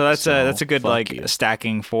route. So that's a good like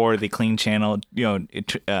stacking for the clean channel. You know,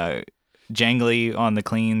 jangly on the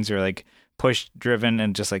cleans or like push driven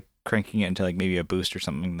and just like cranking it into like maybe a boost or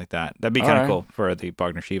something like that. That'd be kind of cool for the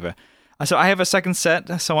Bogner Shiva. So I have a second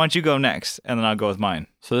set. So why don't you go next, and then I'll go with mine.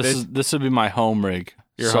 So this would be my home rig.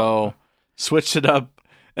 Home. Switched it up.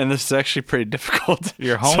 and this is actually pretty difficult.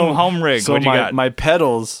 Your home rig. So what you got? my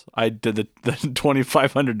pedals, I did the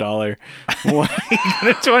 $2,500 one.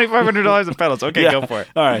 $2,500 of pedals. Okay, Yeah. go for it.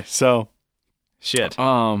 All right, so Shit.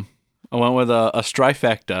 I went with a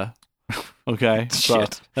Strifecta. Okay, so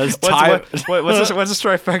Shit. that's What's a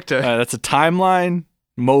trifecta? that's a Timeline,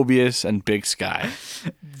 Mobius, and Big Sky.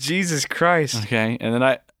 Jesus Christ. Okay, and then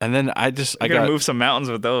I I got gotta move some mountains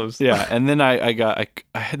with those. yeah, and then I got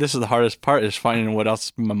this is the hardest part is finding what else to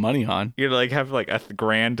spend my money on. You like have like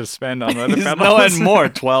 $1,000 to spend on other pedals. No, and more,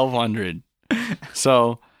 1,200.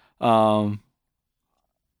 So, I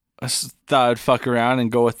thought I'd fuck around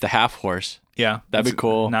and go with the half horse. Yeah, That'd be that's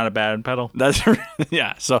cool. Not a bad pedal. That's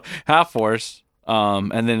yeah. So half horse,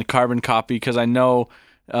 and then carbon copy because I know,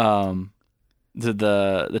 the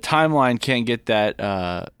Timeline can't get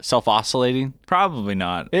that self oscillating. Probably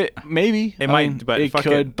not. It maybe It I might, mean, but it fuck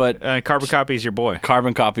could. it. But Carbon copy is your boy.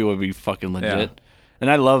 carbon copy would be fucking legit. Yeah.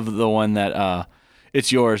 And I love the one that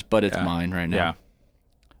it's yours, but it's mine right Yeah,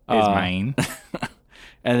 now. is mine.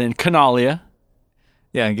 And then Canalia.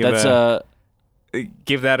 Yeah,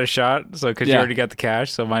 give that a shot. So because you Yeah. already got the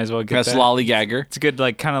cash, so might as well get That's that. Lollygagger. It's a good,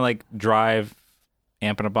 like kind of like drive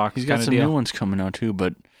amp in a box. He's kind got of some deal. new ones coming out too,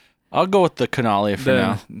 but I'll go with the Canalia for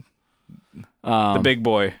now. The big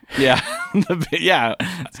boy. Yeah, yeah.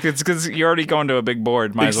 It's because you're already going to a big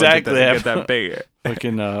board. Might as well Exactly. get that big.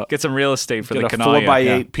 Fucking Get some real estate for get the a Canalia.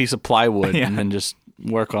 4x8 piece of plywood Yeah. and then just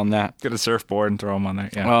work on that. Get a surfboard and throw them on there.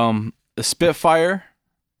 Yeah. The Spitfire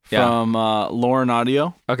Yeah. from Lauren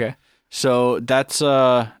Audio. Okay. So that's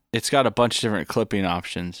it's got a bunch of different clipping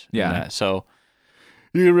options. in Yeah. that. So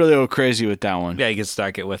you can really go crazy with that one. Yeah, you can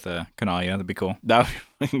stack it with a Canalia. That'd be cool. That would be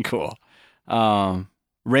fucking cool.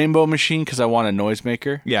 Rainbow Machine because I want a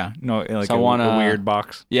noisemaker. Yeah. No, like So I want a weird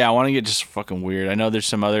box. Yeah, I want to get just fucking weird. I know there's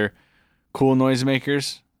some other cool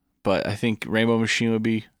noisemakers, but I think Rainbow Machine would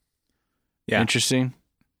be interesting.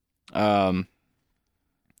 Was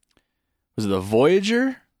it the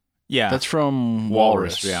Voyager? Yeah. That's from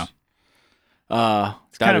Walrus. Walrus. Yeah.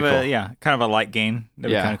 It's kind of kind of a light gain.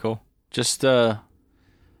 That'd be kind of cool. Just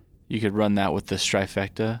you could run that with the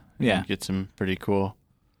Strifecta. And Yeah. get some pretty cool.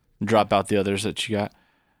 Drop out the others that you got.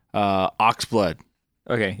 Oxblood.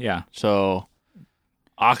 Okay. Yeah. So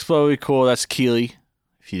Oxblood would be cool. That's Keeley.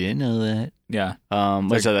 If you didn't know that. Yeah.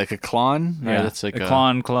 What's that, like a clone? Or Yeah. that's like a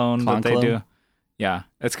clone that they clone? do. Yeah.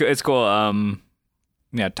 It's cool.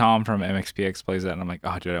 Yeah. Tom from MXPX plays that, and I'm like,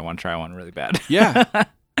 oh, dude, I want to try one really bad. Yeah.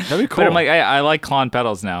 That'd be cool. But I'm like, I like clone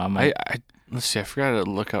pedals now. I'm like, Let's see. I forgot to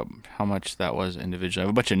look up how much that was individually. I have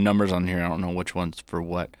a bunch of numbers on here. I don't know which one's for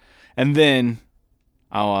what. And then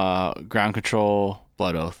ground control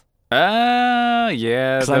Blood Oath. yeah.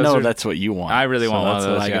 Because I know that's what you want. I really want one of that's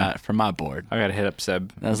those, what I yeah. got for my board. I gotta hit up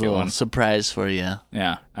Seb. That was a Get little one. surprise for you.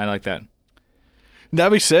 Yeah, I like that.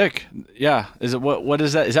 That'd be sick. Yeah. Is it what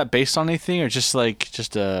is that? Is that based on anything or just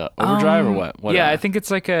a overdrive or what? Yeah, I think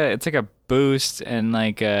it's like a boost and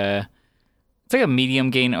it's like a medium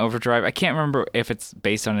gain overdrive. I can't remember if it's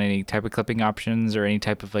based on any type of clipping options or any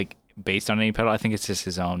type of like based on any pedal. I think it's just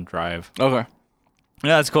his own drive. Okay.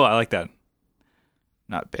 Yeah, that's cool. I like that.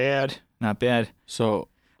 Not bad. Not bad. So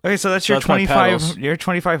Okay, so that's your that's my pedals.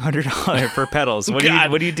 $2,500 for pedals. What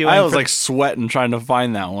God, are you doing? I was like sweating trying to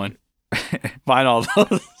find that one. Find all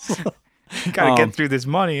those. gotta get through this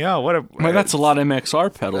money. Oh, what a Man, that's a lot of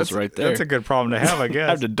MXR pedals right there. That's a good problem to have, I I guess.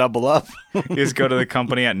 have to double up. You just go to the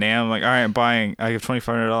company at NAMM, like, all right, I have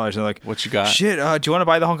 $2,500. They're like, What you got? shit, do you want to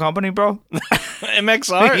buy the whole company, bro?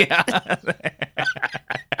 MXR? Yeah.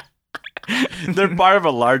 They're part of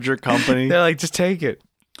a larger company. They're like, just take it.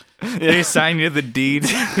 They sign you the deed.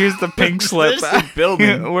 Here's the pink slip. There's the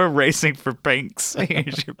building. We're racing for pinks.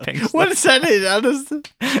 Here's your pink slip. What is that?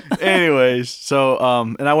 Anyways, so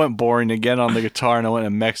and I went boring again on the guitar, and I went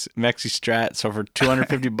a Mexi Strat. So for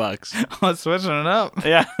 $250. Oh, switching it up.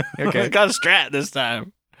 Yeah, Okay. got a Strat this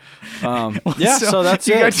time. Yeah, so that's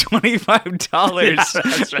you it. got $25. Yeah,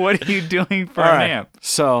 that's right. What are you doing for All an right. amp?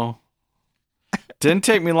 So didn't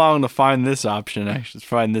take me long to find this option. Actually, to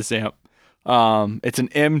find this amp. It's an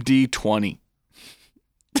MD20.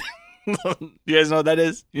 You guys know what that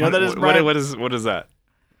is? You know what that is, Brian? What is that?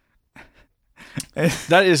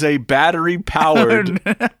 That is a battery-powered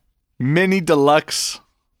mini deluxe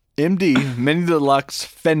MD mini deluxe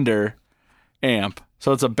Fender amp.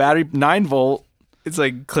 So it's a battery 9-volt. It's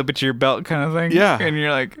like clip it to your belt kind of thing. Yeah. And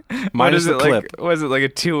you're like, what Minus is the it clip. like? Was it like a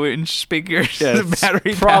 2-inch speaker? Yeah, it's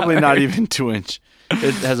battery probably not powered? even 2-inch.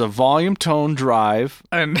 It has a volume tone drive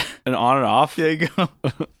And and on and off. there you go.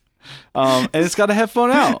 And it's got a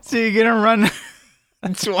headphone out. So you're gonna run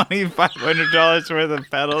 $2,500 worth of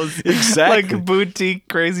pedals. Exactly. Like boutique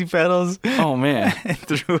crazy pedals. Oh man,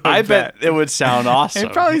 Through a I bet bat. it would sound awesome.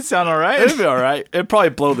 It'd probably sound all right. It'd be all right. It'd probably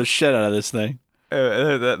blow the shit out of this thing.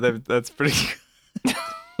 That's pretty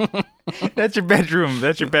That's your bedroom.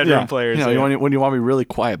 That's your bedroom player. You know, so- when you want me really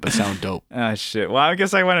quiet but sound dope. Ah, shit. Well, I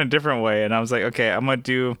guess I went a different way, and I was like, okay, I'm gonna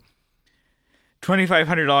do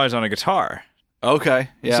 $2,500 on a guitar. Okay.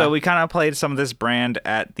 Yeah. So we kind of played some of this brand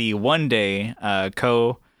at the one day friend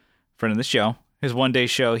of the show. His one day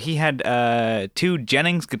show, he had 2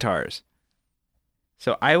 Jennings guitars.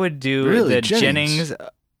 So I would do Really? the Jennings? Jennings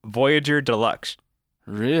Voyager Deluxe.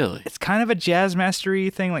 Really? It's kind of a jazz mastery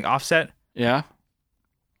thing, like offset. Yeah.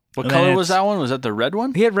 What And color then was it's- that one? Was that the red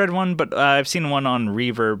one? He had red one, but I've seen one on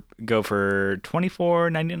Reverb go for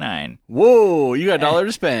 $24.99. Whoa, you got $1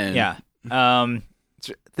 to spend. Yeah.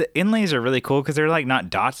 The inlays are really cool because they're like not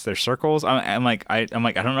dots, they're circles. I'm like I don't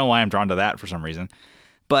know why I'm drawn to that for some reason,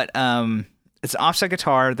 but it's an offset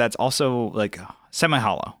guitar that's also like semi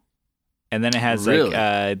hollow, and then it has Really?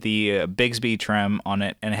 like the Bigsby trim on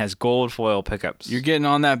it, and it has gold foil pickups. You're getting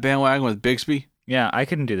on that bandwagon with Bixby? Yeah, I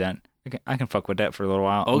couldn't do that. I can fuck with that for a little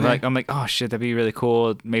while. Okay. I'm like, oh shit, that'd be really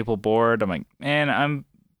cool. Maple board. I'm like, man, I'm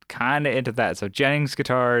kind of into that. So Jennings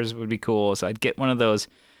guitars would be cool. So I'd get one of those.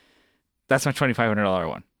 That's my $2,500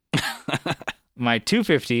 one. My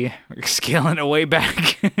 $250, scaling it way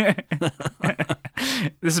back.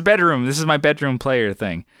 This is bedroom. This is my bedroom player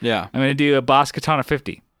thing. Yeah. I'm gonna do a Boss Katana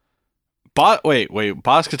 50. Wait,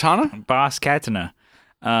 Boss Katana? Boss Katana,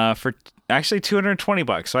 for actually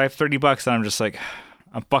 $220. So I have $30 that I'm just like,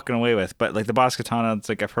 I'm fucking away with. But like the Boss Katana, it's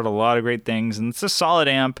like I've heard a lot of great things, and it's a solid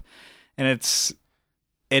amp, and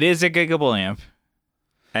it is a giggable amp,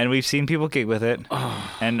 and we've seen people gig with it,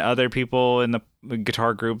 and other people in the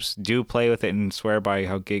guitar groups do play with it and swear by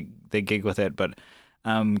how they gig with it. But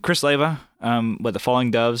Chris Leva, with the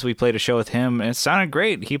Falling Doves, we played a show with him, and it sounded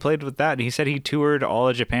great. He played with that. He said he toured all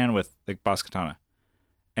of Japan with the Boss Katana,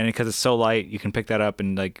 and because it's so light, you can pick that up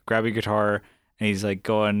and like grab your guitar, and he's like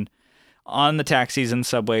going on the taxis and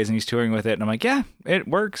subways, and he's touring with it. And I'm like, yeah, it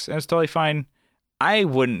works, and it's totally fine. I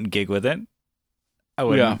wouldn't gig with it. I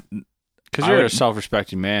wouldn't. Yeah. Because I you're a would-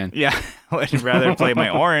 self-respecting man. Yeah, I would rather play my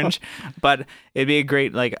Orange, but it'd be a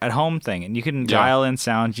great like at home thing, and you can dial in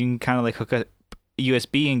sounds. You can kind of like hook a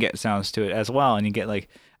USB and get sounds to it as well, and you get like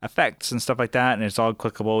effects and stuff like that, and it's all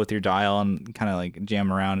clickable with your dial and kind of like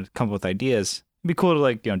jam around and come up with ideas. It'd be cool to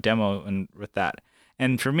like demo and with that.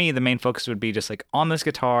 And for me, the main focus would be just like on this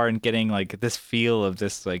guitar and getting like this feel of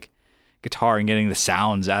this like guitar and getting the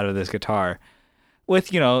sounds out of this guitar with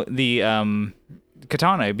the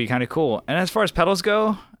Katana. It'd be kind of cool. And as far as pedals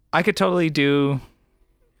go, I could totally do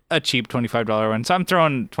a cheap $25 one. So I'm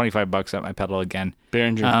throwing $25 at my pedal again.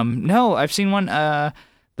 Behringer. No, I've seen one,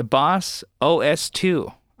 the Boss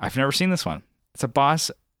OS2. I've never seen this one. It's a Boss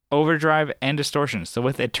overdrive and distortion. So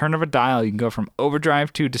with a turn of a dial, you can go from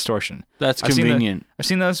overdrive to distortion. That's I've seen convenient. I've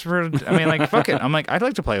seen those for, I mean, like, fuck it. I'm like, I'd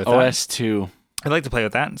like to play with that. OS2. I'd like to play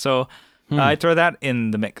with that. So I throw that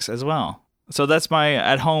in the mix as well. So that's my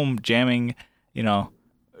at-home jamming,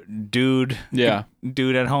 dude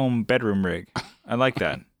at home bedroom rig. I like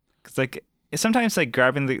that. Cause like sometimes like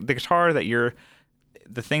grabbing the guitar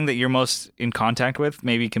the thing that you're most in contact with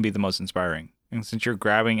maybe can be the most inspiring. And since you're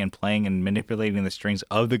grabbing and playing and manipulating the strings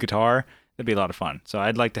of the guitar, it'd be a lot of fun. So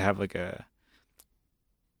I'd like to have like a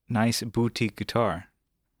nice boutique guitar.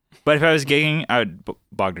 But if I was gigging, I would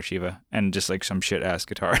Bogner Shiva and just like some shit ass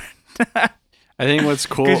guitar. I think what's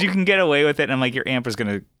cool, Because you can get away with it, and like your amp is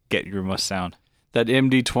gonna get your most sound. that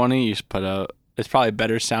MD20 you just put out, it's probably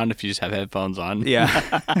better sound if you just have headphones on.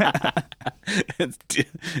 Yeah. It's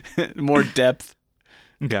more depth.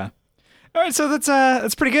 Okay. All right, so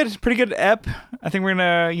that's pretty good. Pretty good ep. I think we're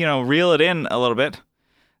gonna reel it in a little bit.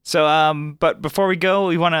 So but before we go,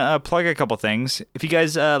 we want to plug a couple things. If you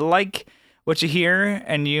guys like what you hear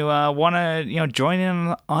and you want to join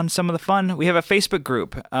in on some of the fun, we have a Facebook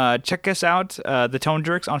group. Check us out, the Tone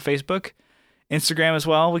Jerks on Facebook, Instagram as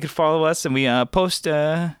well. We could follow us, and we post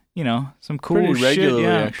some cool Pretty shit. regularly,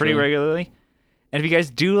 Yeah, actually. pretty regularly. And if you guys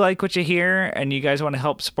do like what you hear and you guys want to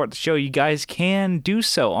help support the show, you guys can do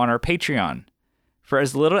so on our Patreon. For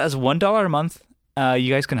as little as $1 a month,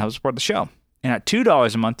 you guys can help support the show. And at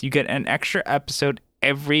 $2 a month, you get an extra episode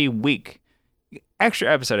every week.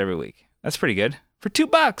 Extra episode every week. That's pretty good. For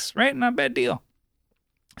 $2, right? Not a bad deal.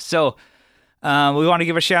 So we want to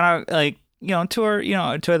give a shout out, to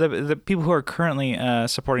our, to the people who are currently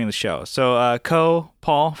supporting the show. So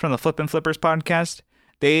Paul from the Flippin' Flippers podcast,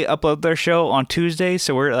 they upload their show on Tuesday,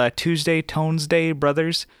 so we're Tuesday Tones Day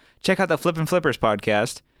brothers. Check out the Flippin' Flippers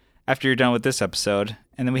podcast. after you're done with this episode.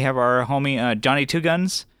 And then we have our homie Johnny Two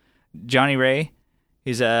Guns, Johnny Ray.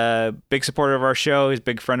 He's a big supporter of our show. He's a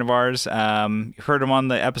big friend of ours. You've heard him on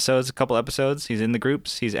the episodes, a couple episodes. He's in the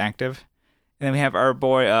groups. He's active. And then we have our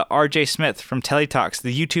boy RJ Smith from Teletalks,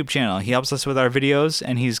 the YouTube channel. He helps us with our videos,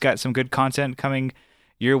 and he's got some good content coming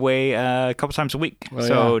your way a couple times a week.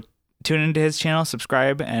 Tune into his channel,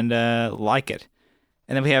 subscribe, and like it.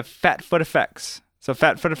 And then we have Fat Foot Effects. So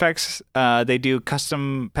Fat Foot Effects, they do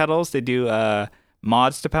custom pedals. They do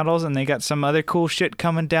mods to pedals, and they got some other cool shit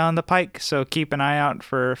coming down the pike. So keep an eye out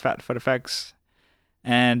for Fat Foot Effects.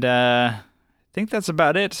 And I think that's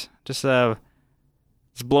about it. Just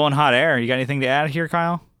it's blowing hot air. You got anything to add here,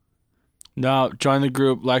 Kyle? No, join the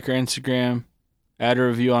group, like our Instagram, add a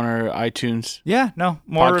review on our iTunes. Yeah, no.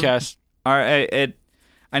 More podcast.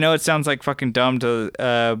 I know it sounds like fucking dumb to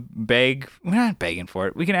beg. We're not begging for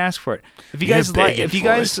it. We can ask for it. If you guys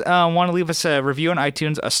want to leave us a review on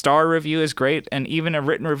iTunes, a star review is great, and even a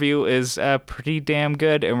written review is pretty damn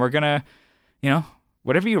good. And we're gonna,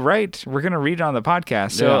 whatever you write, we're gonna read it on the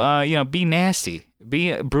podcast. So be nasty,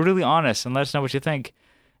 be brutally honest, and let us know what you think.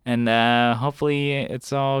 And hopefully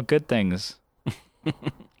it's all good things.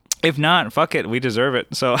 If not, fuck it, we deserve it.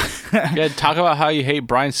 So talk about how you hate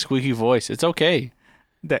Brian's squeaky voice. It's okay.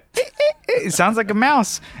 It sounds like a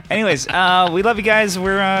mouse. Anyways, we love you guys.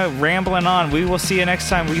 We're rambling on. We will see you next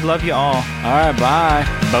time. We love you all. All right, bye.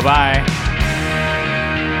 Bye-bye.